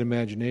sanctified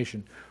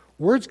imagination.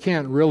 Words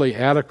can't really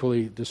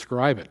adequately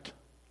describe it.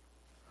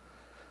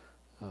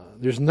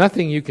 There's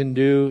nothing you can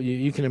do.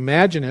 You can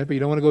imagine it, but you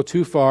don't want to go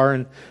too far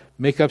and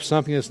make up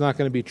something that's not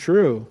going to be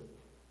true.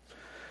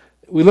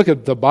 We look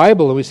at the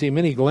Bible and we see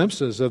many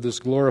glimpses of this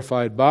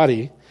glorified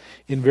body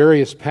in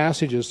various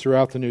passages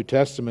throughout the New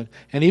Testament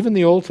and even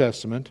the Old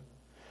Testament.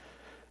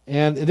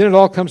 And then it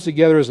all comes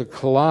together as a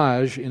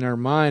collage in our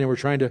mind, and we're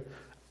trying to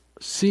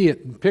see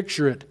it and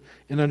picture it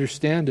and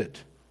understand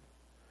it.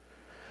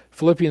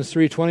 Philippians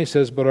 3:20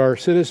 says, "But our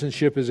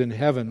citizenship is in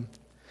heaven,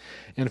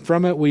 and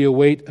from it we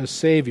await a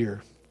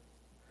Savior,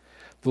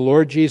 the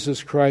Lord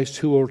Jesus Christ,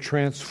 who will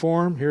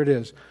transform," here it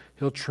is,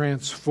 He'll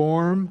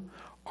transform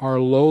our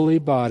lowly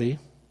body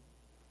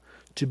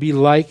to be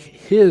like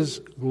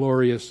His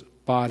glorious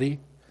body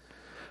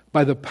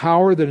by the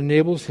power that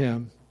enables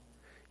Him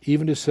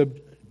even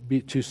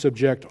to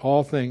subject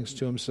all things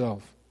to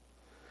Himself.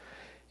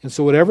 And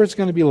so whatever it's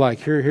going to be like,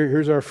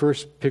 here's our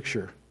first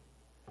picture.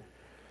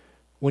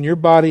 When your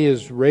body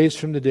is raised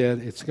from the dead,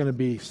 it's going to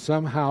be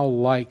somehow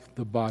like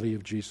the body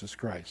of Jesus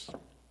Christ.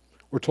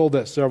 We're told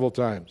that several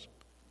times.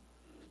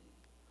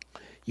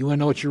 You want to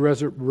know what your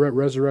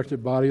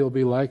resurrected body will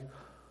be like?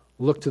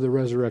 Look to the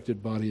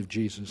resurrected body of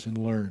Jesus and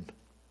learn.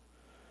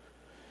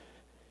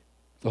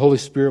 The Holy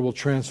Spirit will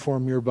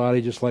transform your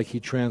body just like He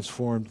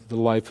transformed the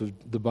life of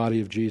the body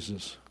of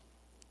Jesus.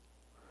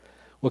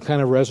 What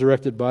kind of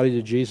resurrected body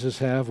did Jesus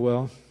have?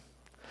 Well,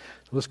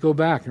 let's go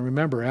back and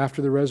remember,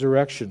 after the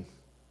resurrection,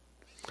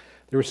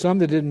 there were some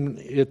that didn't,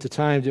 at the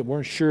time, that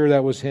weren't sure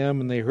that was Him,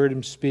 and they heard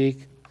Him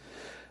speak.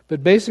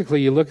 But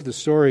basically, you look at the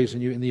stories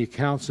and in the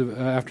accounts of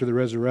after the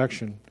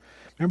resurrection.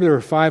 Remember, there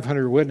were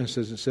 500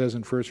 witnesses, it says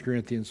in 1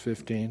 Corinthians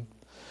 15.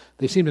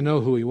 They seemed to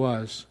know who He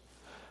was.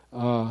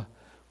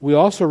 We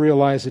also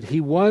realize that He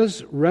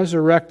was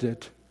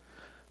resurrected,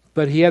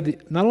 but He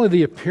had not only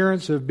the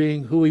appearance of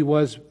being who He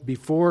was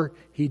before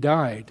He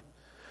died,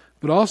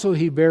 but also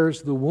He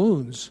bears the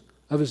wounds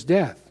of His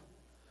death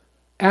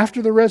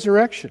after the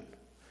resurrection.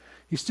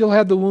 He still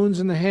had the wounds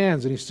in the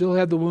hands, and He still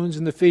had the wounds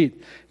in the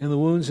feet, and the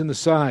wounds in the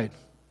side.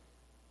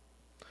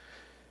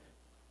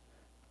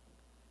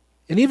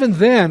 And even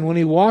then, when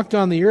He walked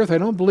on the earth, I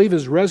don't believe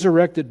His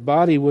resurrected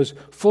body was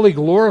fully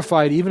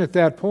glorified even at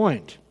that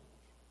point.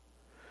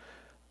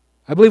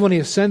 I believe when He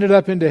ascended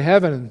up into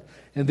heaven,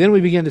 and then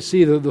we begin to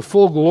see the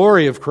full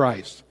glory of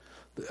Christ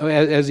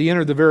as He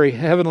entered the very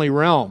heavenly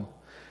realm.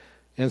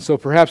 And so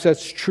perhaps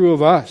that's true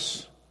of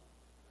us.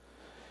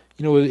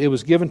 You know, it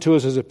was given to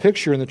us as a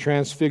picture in the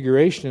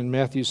Transfiguration in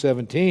Matthew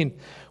 17,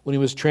 when He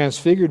was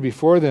transfigured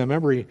before them.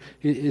 Remember,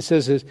 it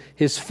says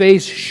His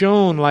face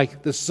shone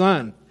like the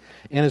sun,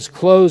 and His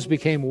clothes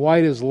became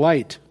white as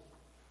light.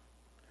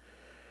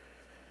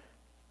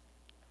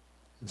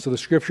 And so the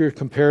Scripture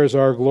compares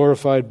our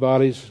glorified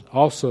bodies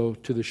also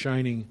to the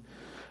shining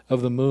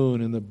of the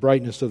moon and the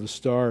brightness of the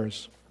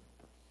stars.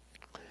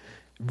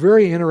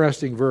 Very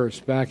interesting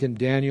verse back in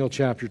Daniel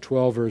chapter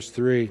 12, verse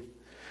 3.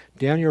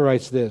 Daniel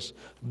writes this,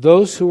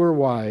 "Those who are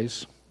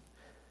wise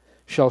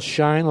shall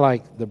shine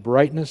like the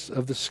brightness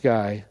of the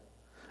sky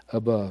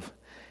above,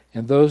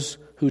 and those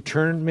who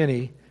turn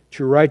many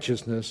to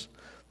righteousness,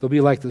 they'll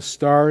be like the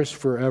stars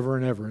forever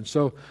and ever." And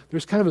so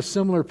there's kind of a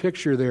similar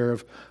picture there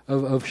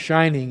of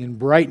shining and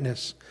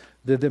brightness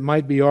that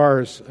might be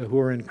ours who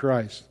are in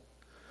Christ.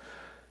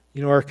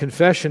 You know, our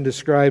confession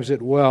describes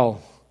it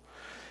well.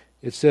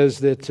 It says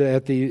that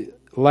at the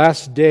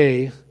last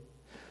day,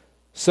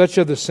 such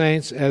of the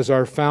saints as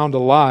are found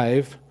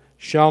alive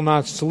shall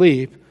not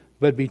sleep,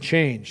 but be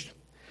changed.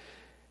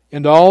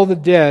 And all the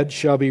dead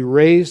shall be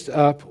raised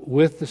up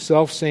with the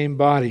selfsame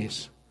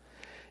bodies,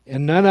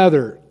 and none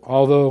other,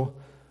 although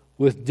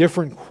with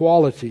different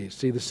qualities.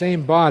 See, the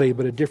same body,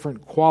 but a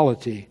different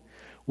quality,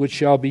 which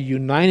shall be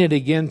united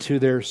again to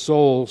their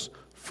souls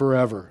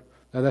forever.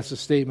 Now that's a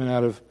statement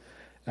out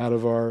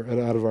of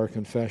our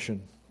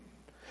confession.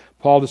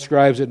 Paul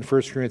describes it in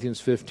 1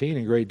 Corinthians 15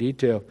 in great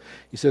detail.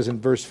 He says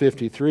in verse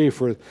 53,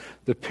 "For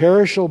the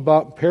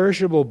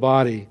perishable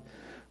body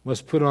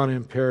must put on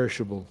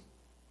imperishable,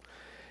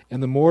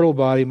 and the mortal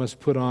body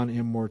must put on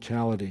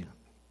immortality."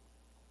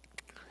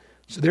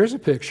 So there's a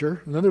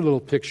picture, another little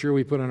picture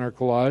we put on our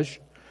collage.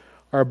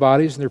 Our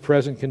bodies in their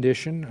present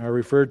condition are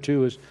referred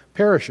to as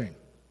perishing.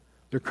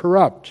 They're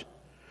corrupt.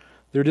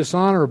 They're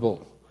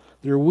dishonorable.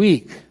 They're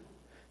weak.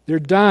 They're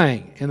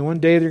dying. And one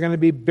day they're going to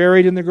be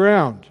buried in the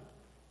ground.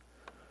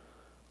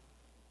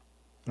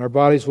 Our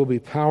bodies will be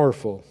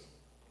powerful.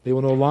 They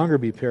will no longer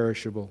be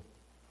perishable.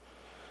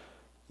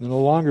 They'll no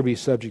longer be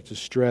subject to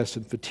stress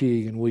and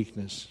fatigue and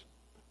weakness.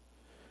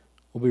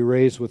 We'll be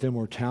raised with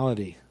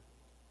immortality.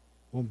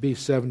 won't be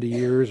 70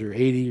 years or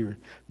 80 or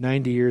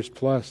 90 years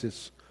plus.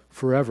 It's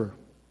forever.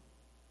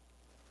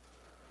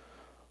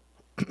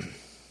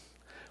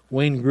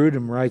 Wayne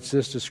Grudem writes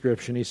this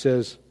description. He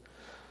says,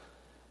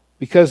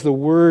 because the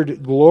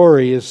word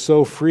glory is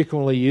so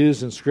frequently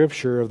used in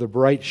Scripture of the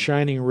bright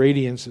shining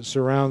radiance that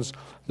surrounds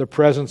the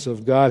presence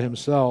of God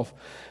Himself,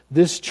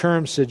 this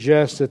term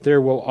suggests that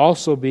there will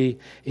also be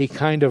a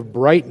kind of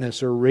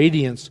brightness or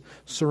radiance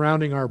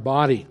surrounding our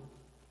body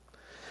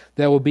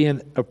that will be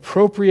an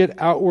appropriate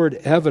outward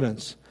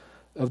evidence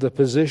of the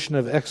position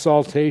of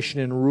exaltation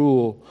and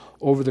rule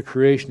over the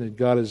creation that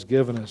God has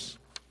given us.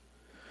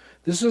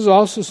 This is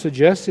also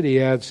suggested, he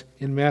adds,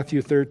 in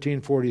Matthew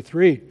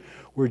 13:43,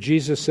 where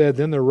Jesus said,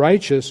 then the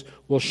righteous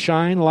will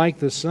shine like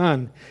the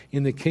sun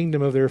in the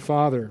kingdom of their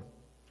Father.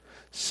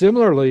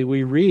 Similarly,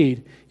 we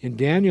read in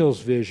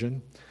Daniel's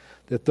vision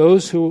that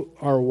those who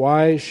are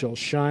wise shall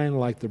shine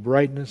like the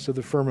brightness of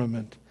the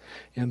firmament,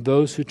 and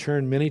those who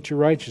turn many to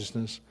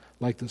righteousness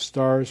like the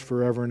stars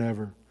forever and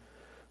ever.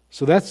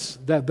 So that's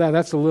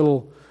a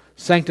little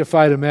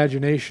sanctified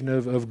imagination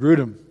of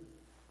Grudem.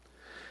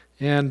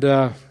 And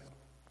I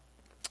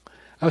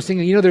was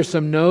thinking, there's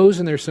some no's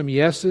and there's some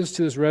yeses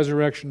to this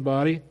resurrection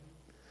body.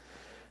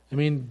 I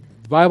mean,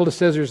 the Bible just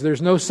says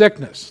there's no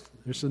sickness.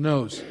 There's the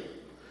no's.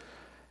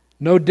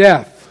 No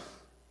death.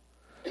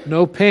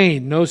 No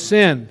pain. No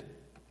sin.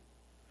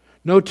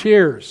 No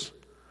tears.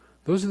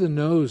 Those are the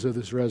no's of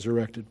this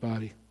resurrected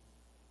body.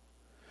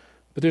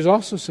 But there's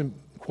also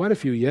quite a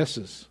few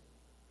yeses.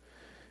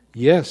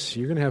 Yes,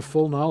 you're going to have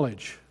full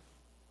knowledge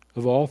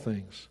of all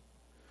things.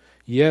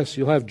 Yes,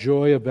 you'll have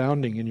joy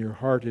abounding in your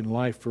heart and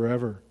life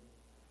forever.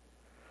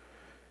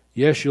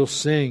 Yes, you'll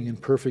sing in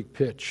perfect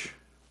pitch.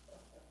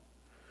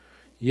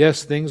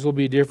 Yes, things will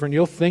be different.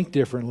 You'll think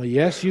differently.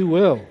 Yes, you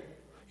will.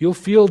 You'll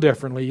feel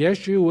differently.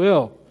 Yes, you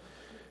will.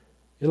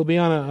 It'll be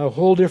on a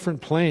whole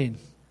different plane.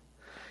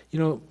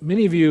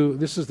 Many of you,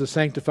 this is the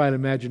sanctified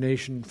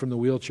imagination from the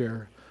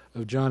wheelchair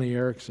of Johnny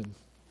Erickson.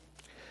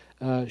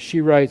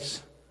 She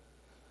writes,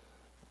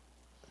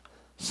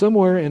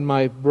 somewhere in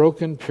my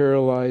broken,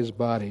 paralyzed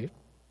body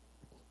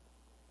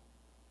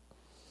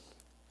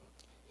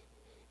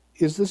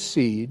is the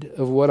seed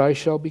of what I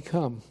shall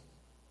become.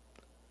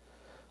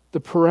 The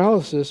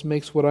paralysis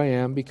makes what I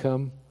am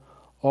become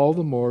all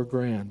the more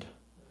grand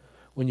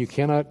when you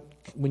contrast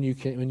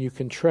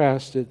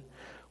it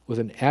with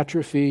an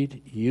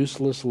atrophied,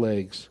 useless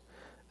legs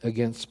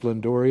against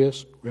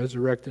splendorous,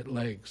 resurrected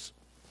legs.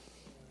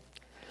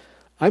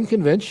 I'm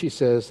convinced, she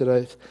says,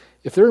 that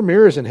if there are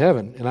mirrors in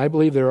heaven, and I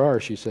believe there are,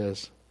 she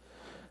says,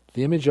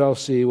 the image I'll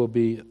see will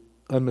be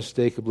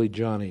unmistakably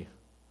Johnny,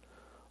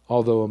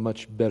 although a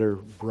much better,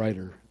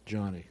 brighter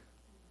Johnny.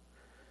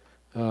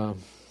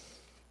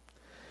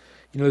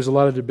 There's a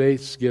lot of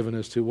debates given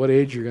as to what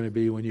age you're going to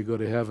be when you go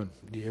to heaven.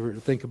 Do you ever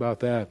think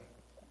about that?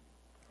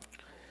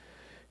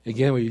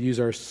 Again, we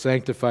use our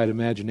sanctified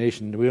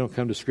imagination. We don't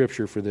come to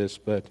Scripture for this,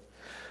 but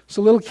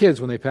so little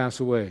kids, when they pass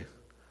away,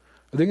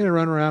 are they going to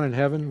run around in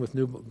heaven with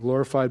new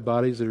glorified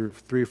bodies that are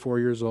 3 or 4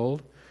 years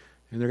old?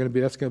 And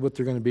that's what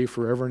they're going to be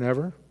forever and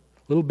ever?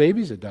 Little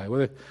babies that die.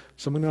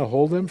 Someone going to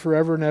hold them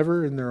forever and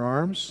ever in their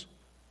arms?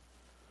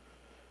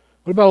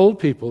 What about old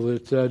people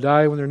that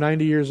die when they're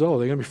 90 years old? Are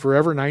they going to be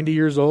forever 90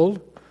 years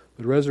old,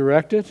 but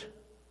resurrected?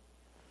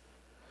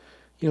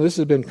 This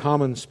has been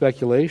common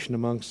speculation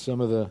amongst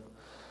some of the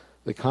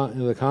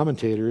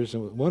commentators.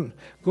 And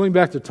going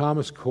back to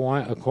Thomas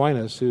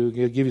Aquinas, who will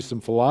give you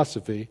some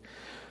philosophy,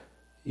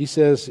 he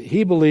says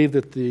he believed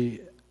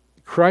that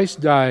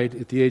Christ died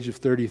at the age of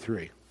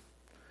 33.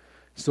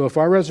 So if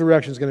our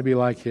resurrection is going to be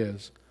like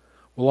His,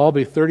 we'll all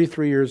be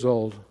 33 years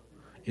old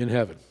in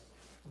heaven.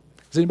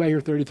 Is anybody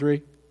here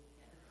 33?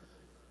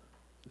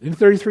 Any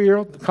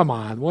 33-year-old? Come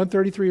on, one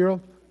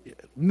 33-year-old?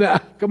 Nah,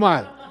 come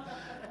on.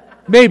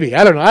 Maybe,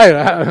 I don't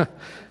know.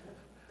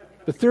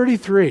 But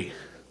 33.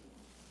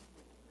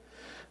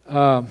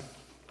 I'm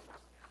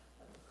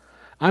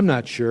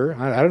not sure.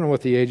 I don't know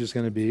what the age is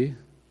going to be.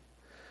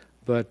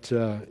 But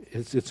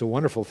it's a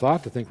wonderful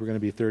thought to think we're going to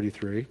be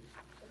 33.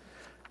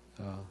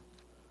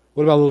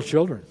 What about little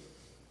children?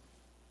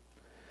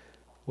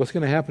 What's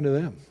going to happen to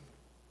them?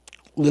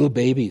 Little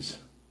babies.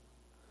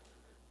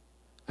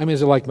 I mean,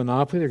 is it like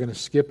Monopoly? They're going to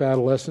skip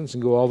adolescence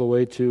and go all the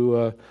way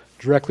to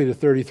directly to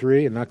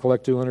 33 and not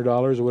collect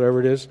 $200 or whatever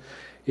it is.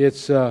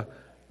 It's do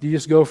you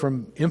just go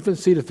from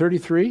infancy to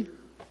 33?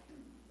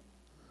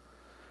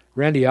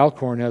 Randy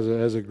Alcorn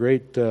has a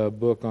great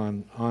book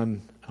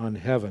on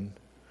heaven.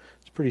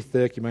 It's pretty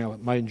thick. You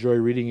might enjoy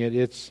reading it.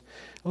 It's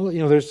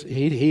there's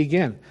he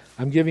again.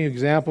 I'm giving you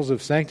examples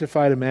of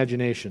sanctified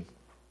imagination.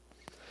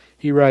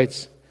 He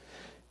writes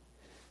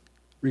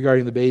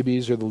regarding the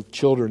babies or the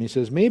children. He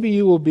says, maybe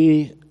you will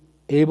be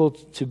able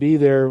to be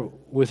there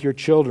with your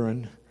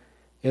children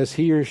as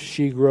he or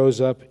she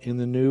grows up in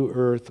the new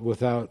earth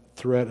without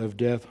threat of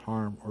death,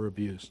 harm, or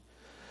abuse.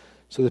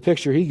 So the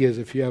picture he gives,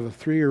 if you have a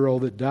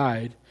 3-year-old that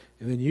died,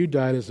 and then you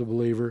died as a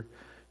believer,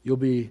 you'll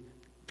be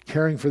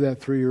caring for that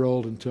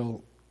 3-year-old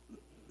until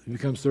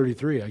becomes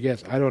 33, I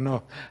guess. I don't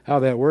know how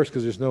that works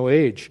because there's no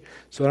age.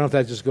 So I don't know if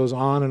that just goes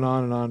on and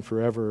on and on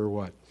forever or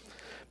what.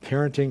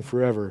 Parenting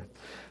forever.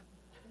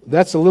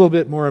 That's a little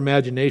bit more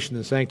imagination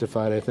than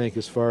sanctified, I think,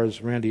 as far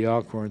as Randy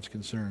Alcorn's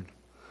concerned.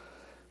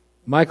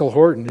 Michael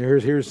Horton,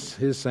 here's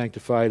his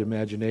sanctified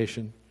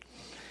imagination.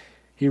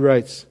 He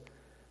writes,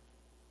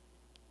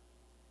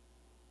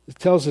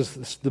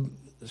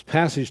 this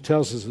passage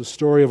tells us the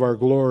story of our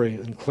glory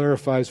and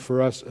clarifies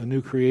for us a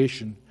new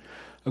creation,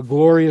 a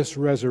glorious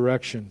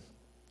resurrection.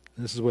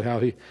 And this is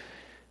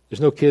there's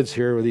no kids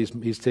here with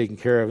he's taken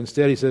care of.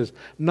 Instead, he says,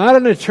 not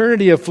an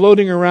eternity of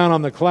floating around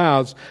on the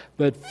clouds,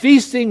 but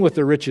feasting with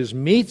the richest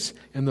meats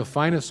and the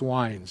finest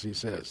wines, he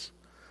says.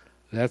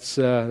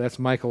 That's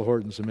Michael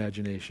Horton's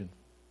imagination.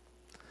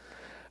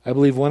 I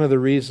believe one of the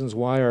reasons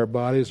why our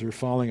bodies are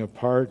falling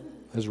apart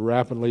as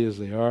rapidly as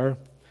they are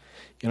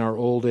in our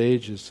old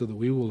age is so that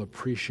we will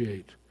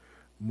appreciate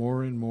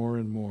more and more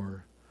and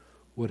more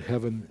what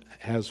heaven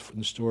has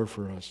in store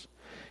for us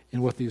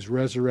and what these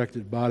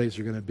resurrected bodies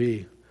are going to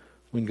be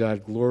when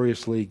God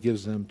gloriously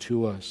gives them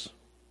to us.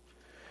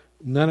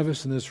 None of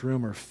us in this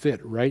room are fit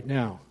right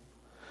now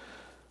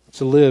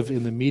to live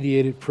in the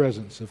mediated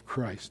presence of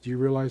Christ. Do you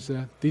realize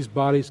that? These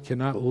bodies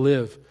cannot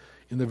live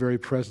in the very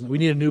presence. We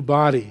need a new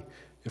body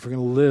if we're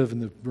going to live in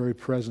the very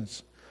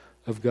presence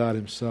of God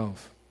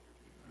Himself.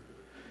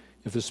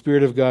 If the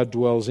Spirit of God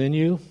dwells in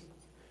you,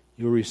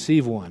 you'll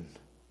receive one.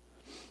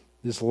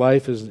 This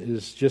life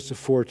is just a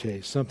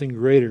foretaste. Something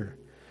greater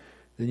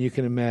than you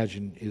can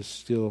imagine is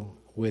still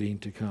waiting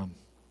to come.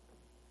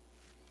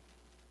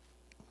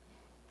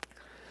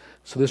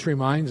 So this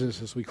reminds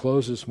us as we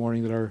close this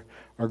morning that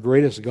our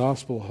greatest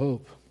gospel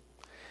hope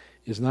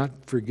is not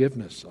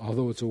forgiveness,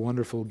 although it's a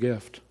wonderful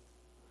gift.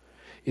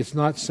 It's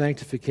not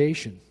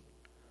sanctification,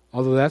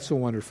 although that's a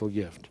wonderful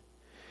gift.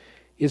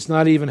 It's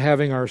not even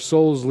having our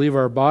souls leave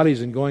our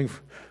bodies and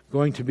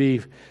going to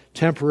be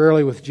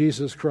temporarily with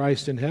Jesus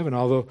Christ in heaven,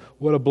 although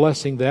what a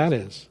blessing that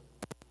is.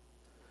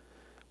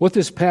 What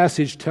this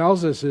passage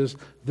tells us is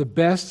the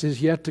best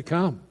is yet to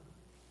come.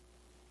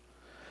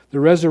 The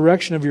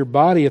resurrection of your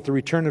body at the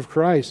return of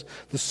Christ,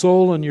 the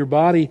soul and your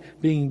body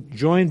being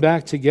joined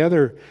back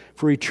together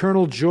for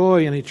eternal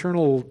joy and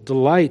eternal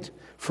delight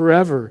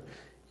forever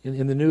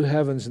in the new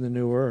heavens and the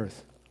new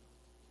earth.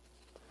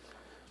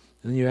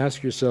 And then you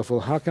ask yourself,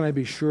 well, how can I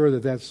be sure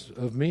that that's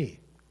of me?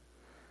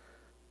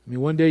 I mean,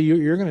 one day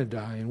you're going to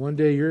die, and one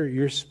day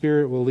your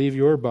spirit will leave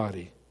your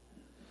body.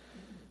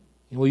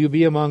 And will you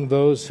be among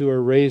those who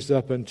are raised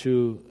up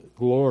unto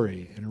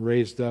glory and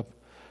raised up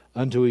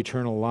unto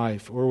eternal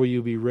life? Or will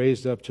you be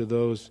raised up to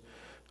those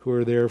who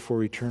are there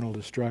for eternal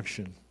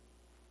destruction?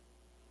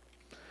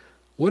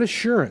 What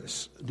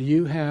assurance do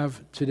you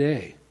have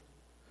today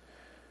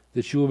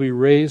that you will be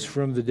raised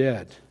from the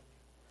dead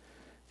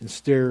and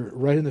stare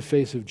right in the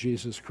face of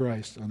Jesus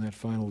Christ on that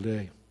final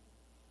day?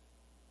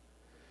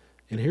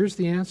 And here's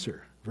the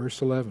answer,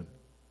 verse 11.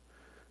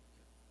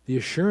 The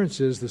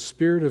assurance is the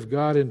Spirit of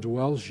God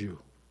indwells you.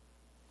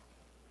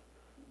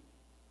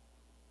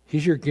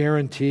 He's your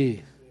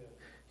guarantee.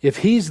 If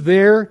He's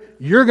there,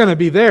 you're going to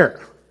be there.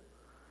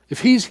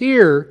 If He's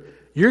here,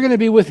 you're going to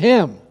be with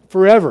Him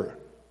forever.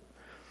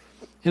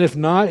 And if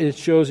not, it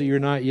shows that you're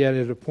not yet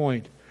at a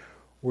point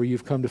where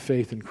you've come to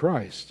faith in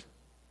Christ.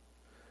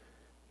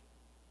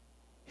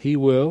 He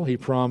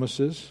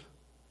promises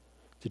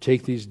to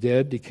take these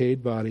dead,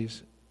 decayed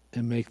bodies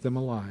and make them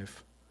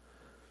alive.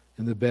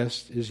 And the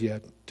best is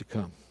yet to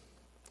come.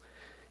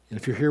 And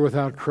if you're here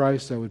without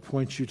Christ, I would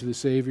point you to the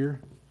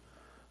Savior.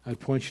 I'd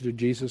point you to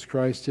Jesus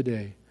Christ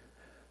today.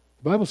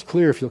 The Bible's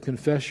clear. If you'll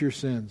confess your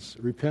sins,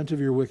 repent of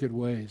your wicked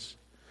ways,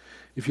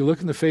 if you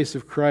look in the face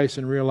of Christ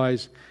and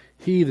realize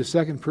He, the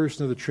second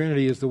person of the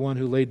Trinity, is the one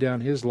who laid down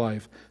His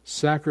life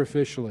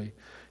sacrificially.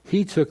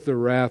 He took the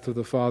wrath of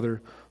the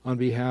Father on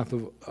behalf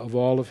of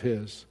all of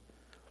His.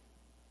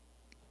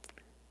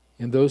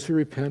 And those who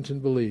repent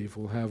and believe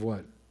will have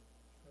what?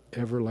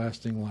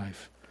 Everlasting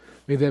life.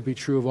 May that be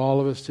true of all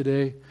of us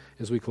today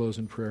as we close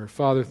in prayer.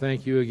 Father,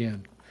 thank You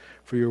again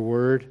for Your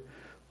word.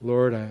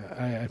 Lord,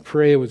 I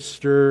pray it would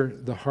stir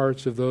the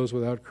hearts of those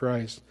without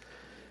Christ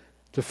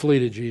to flee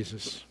to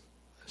Jesus,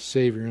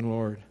 Savior and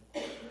Lord.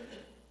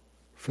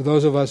 For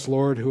those of us,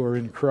 Lord, who are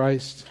in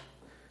Christ,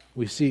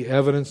 we see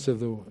evidence of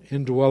the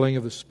indwelling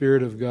of the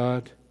Spirit of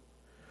God.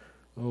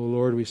 Oh,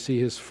 Lord, we see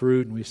His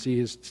fruit, and we see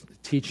His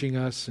teaching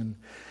us and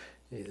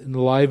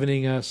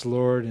enlivening us,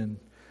 Lord, and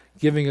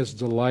giving us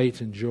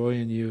delight and joy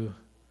in You.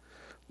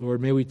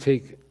 Lord, may we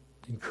take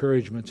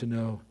encouragement to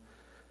know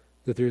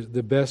that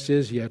the best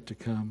is yet to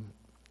come.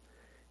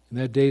 And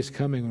that day is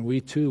coming when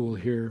we too will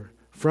hear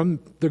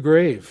from the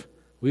grave.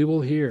 We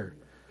will hear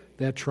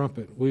that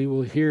trumpet. We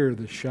will hear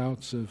the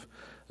shouts of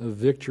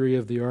victory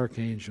of the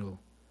archangel.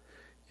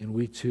 And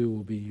we too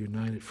will be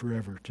united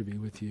forever to be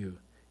with You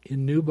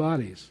in new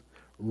bodies,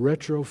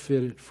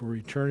 retrofitted for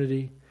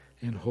eternity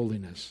and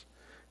holiness.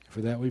 And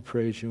for that we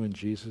praise You in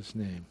Jesus'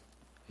 name.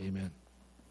 Amen.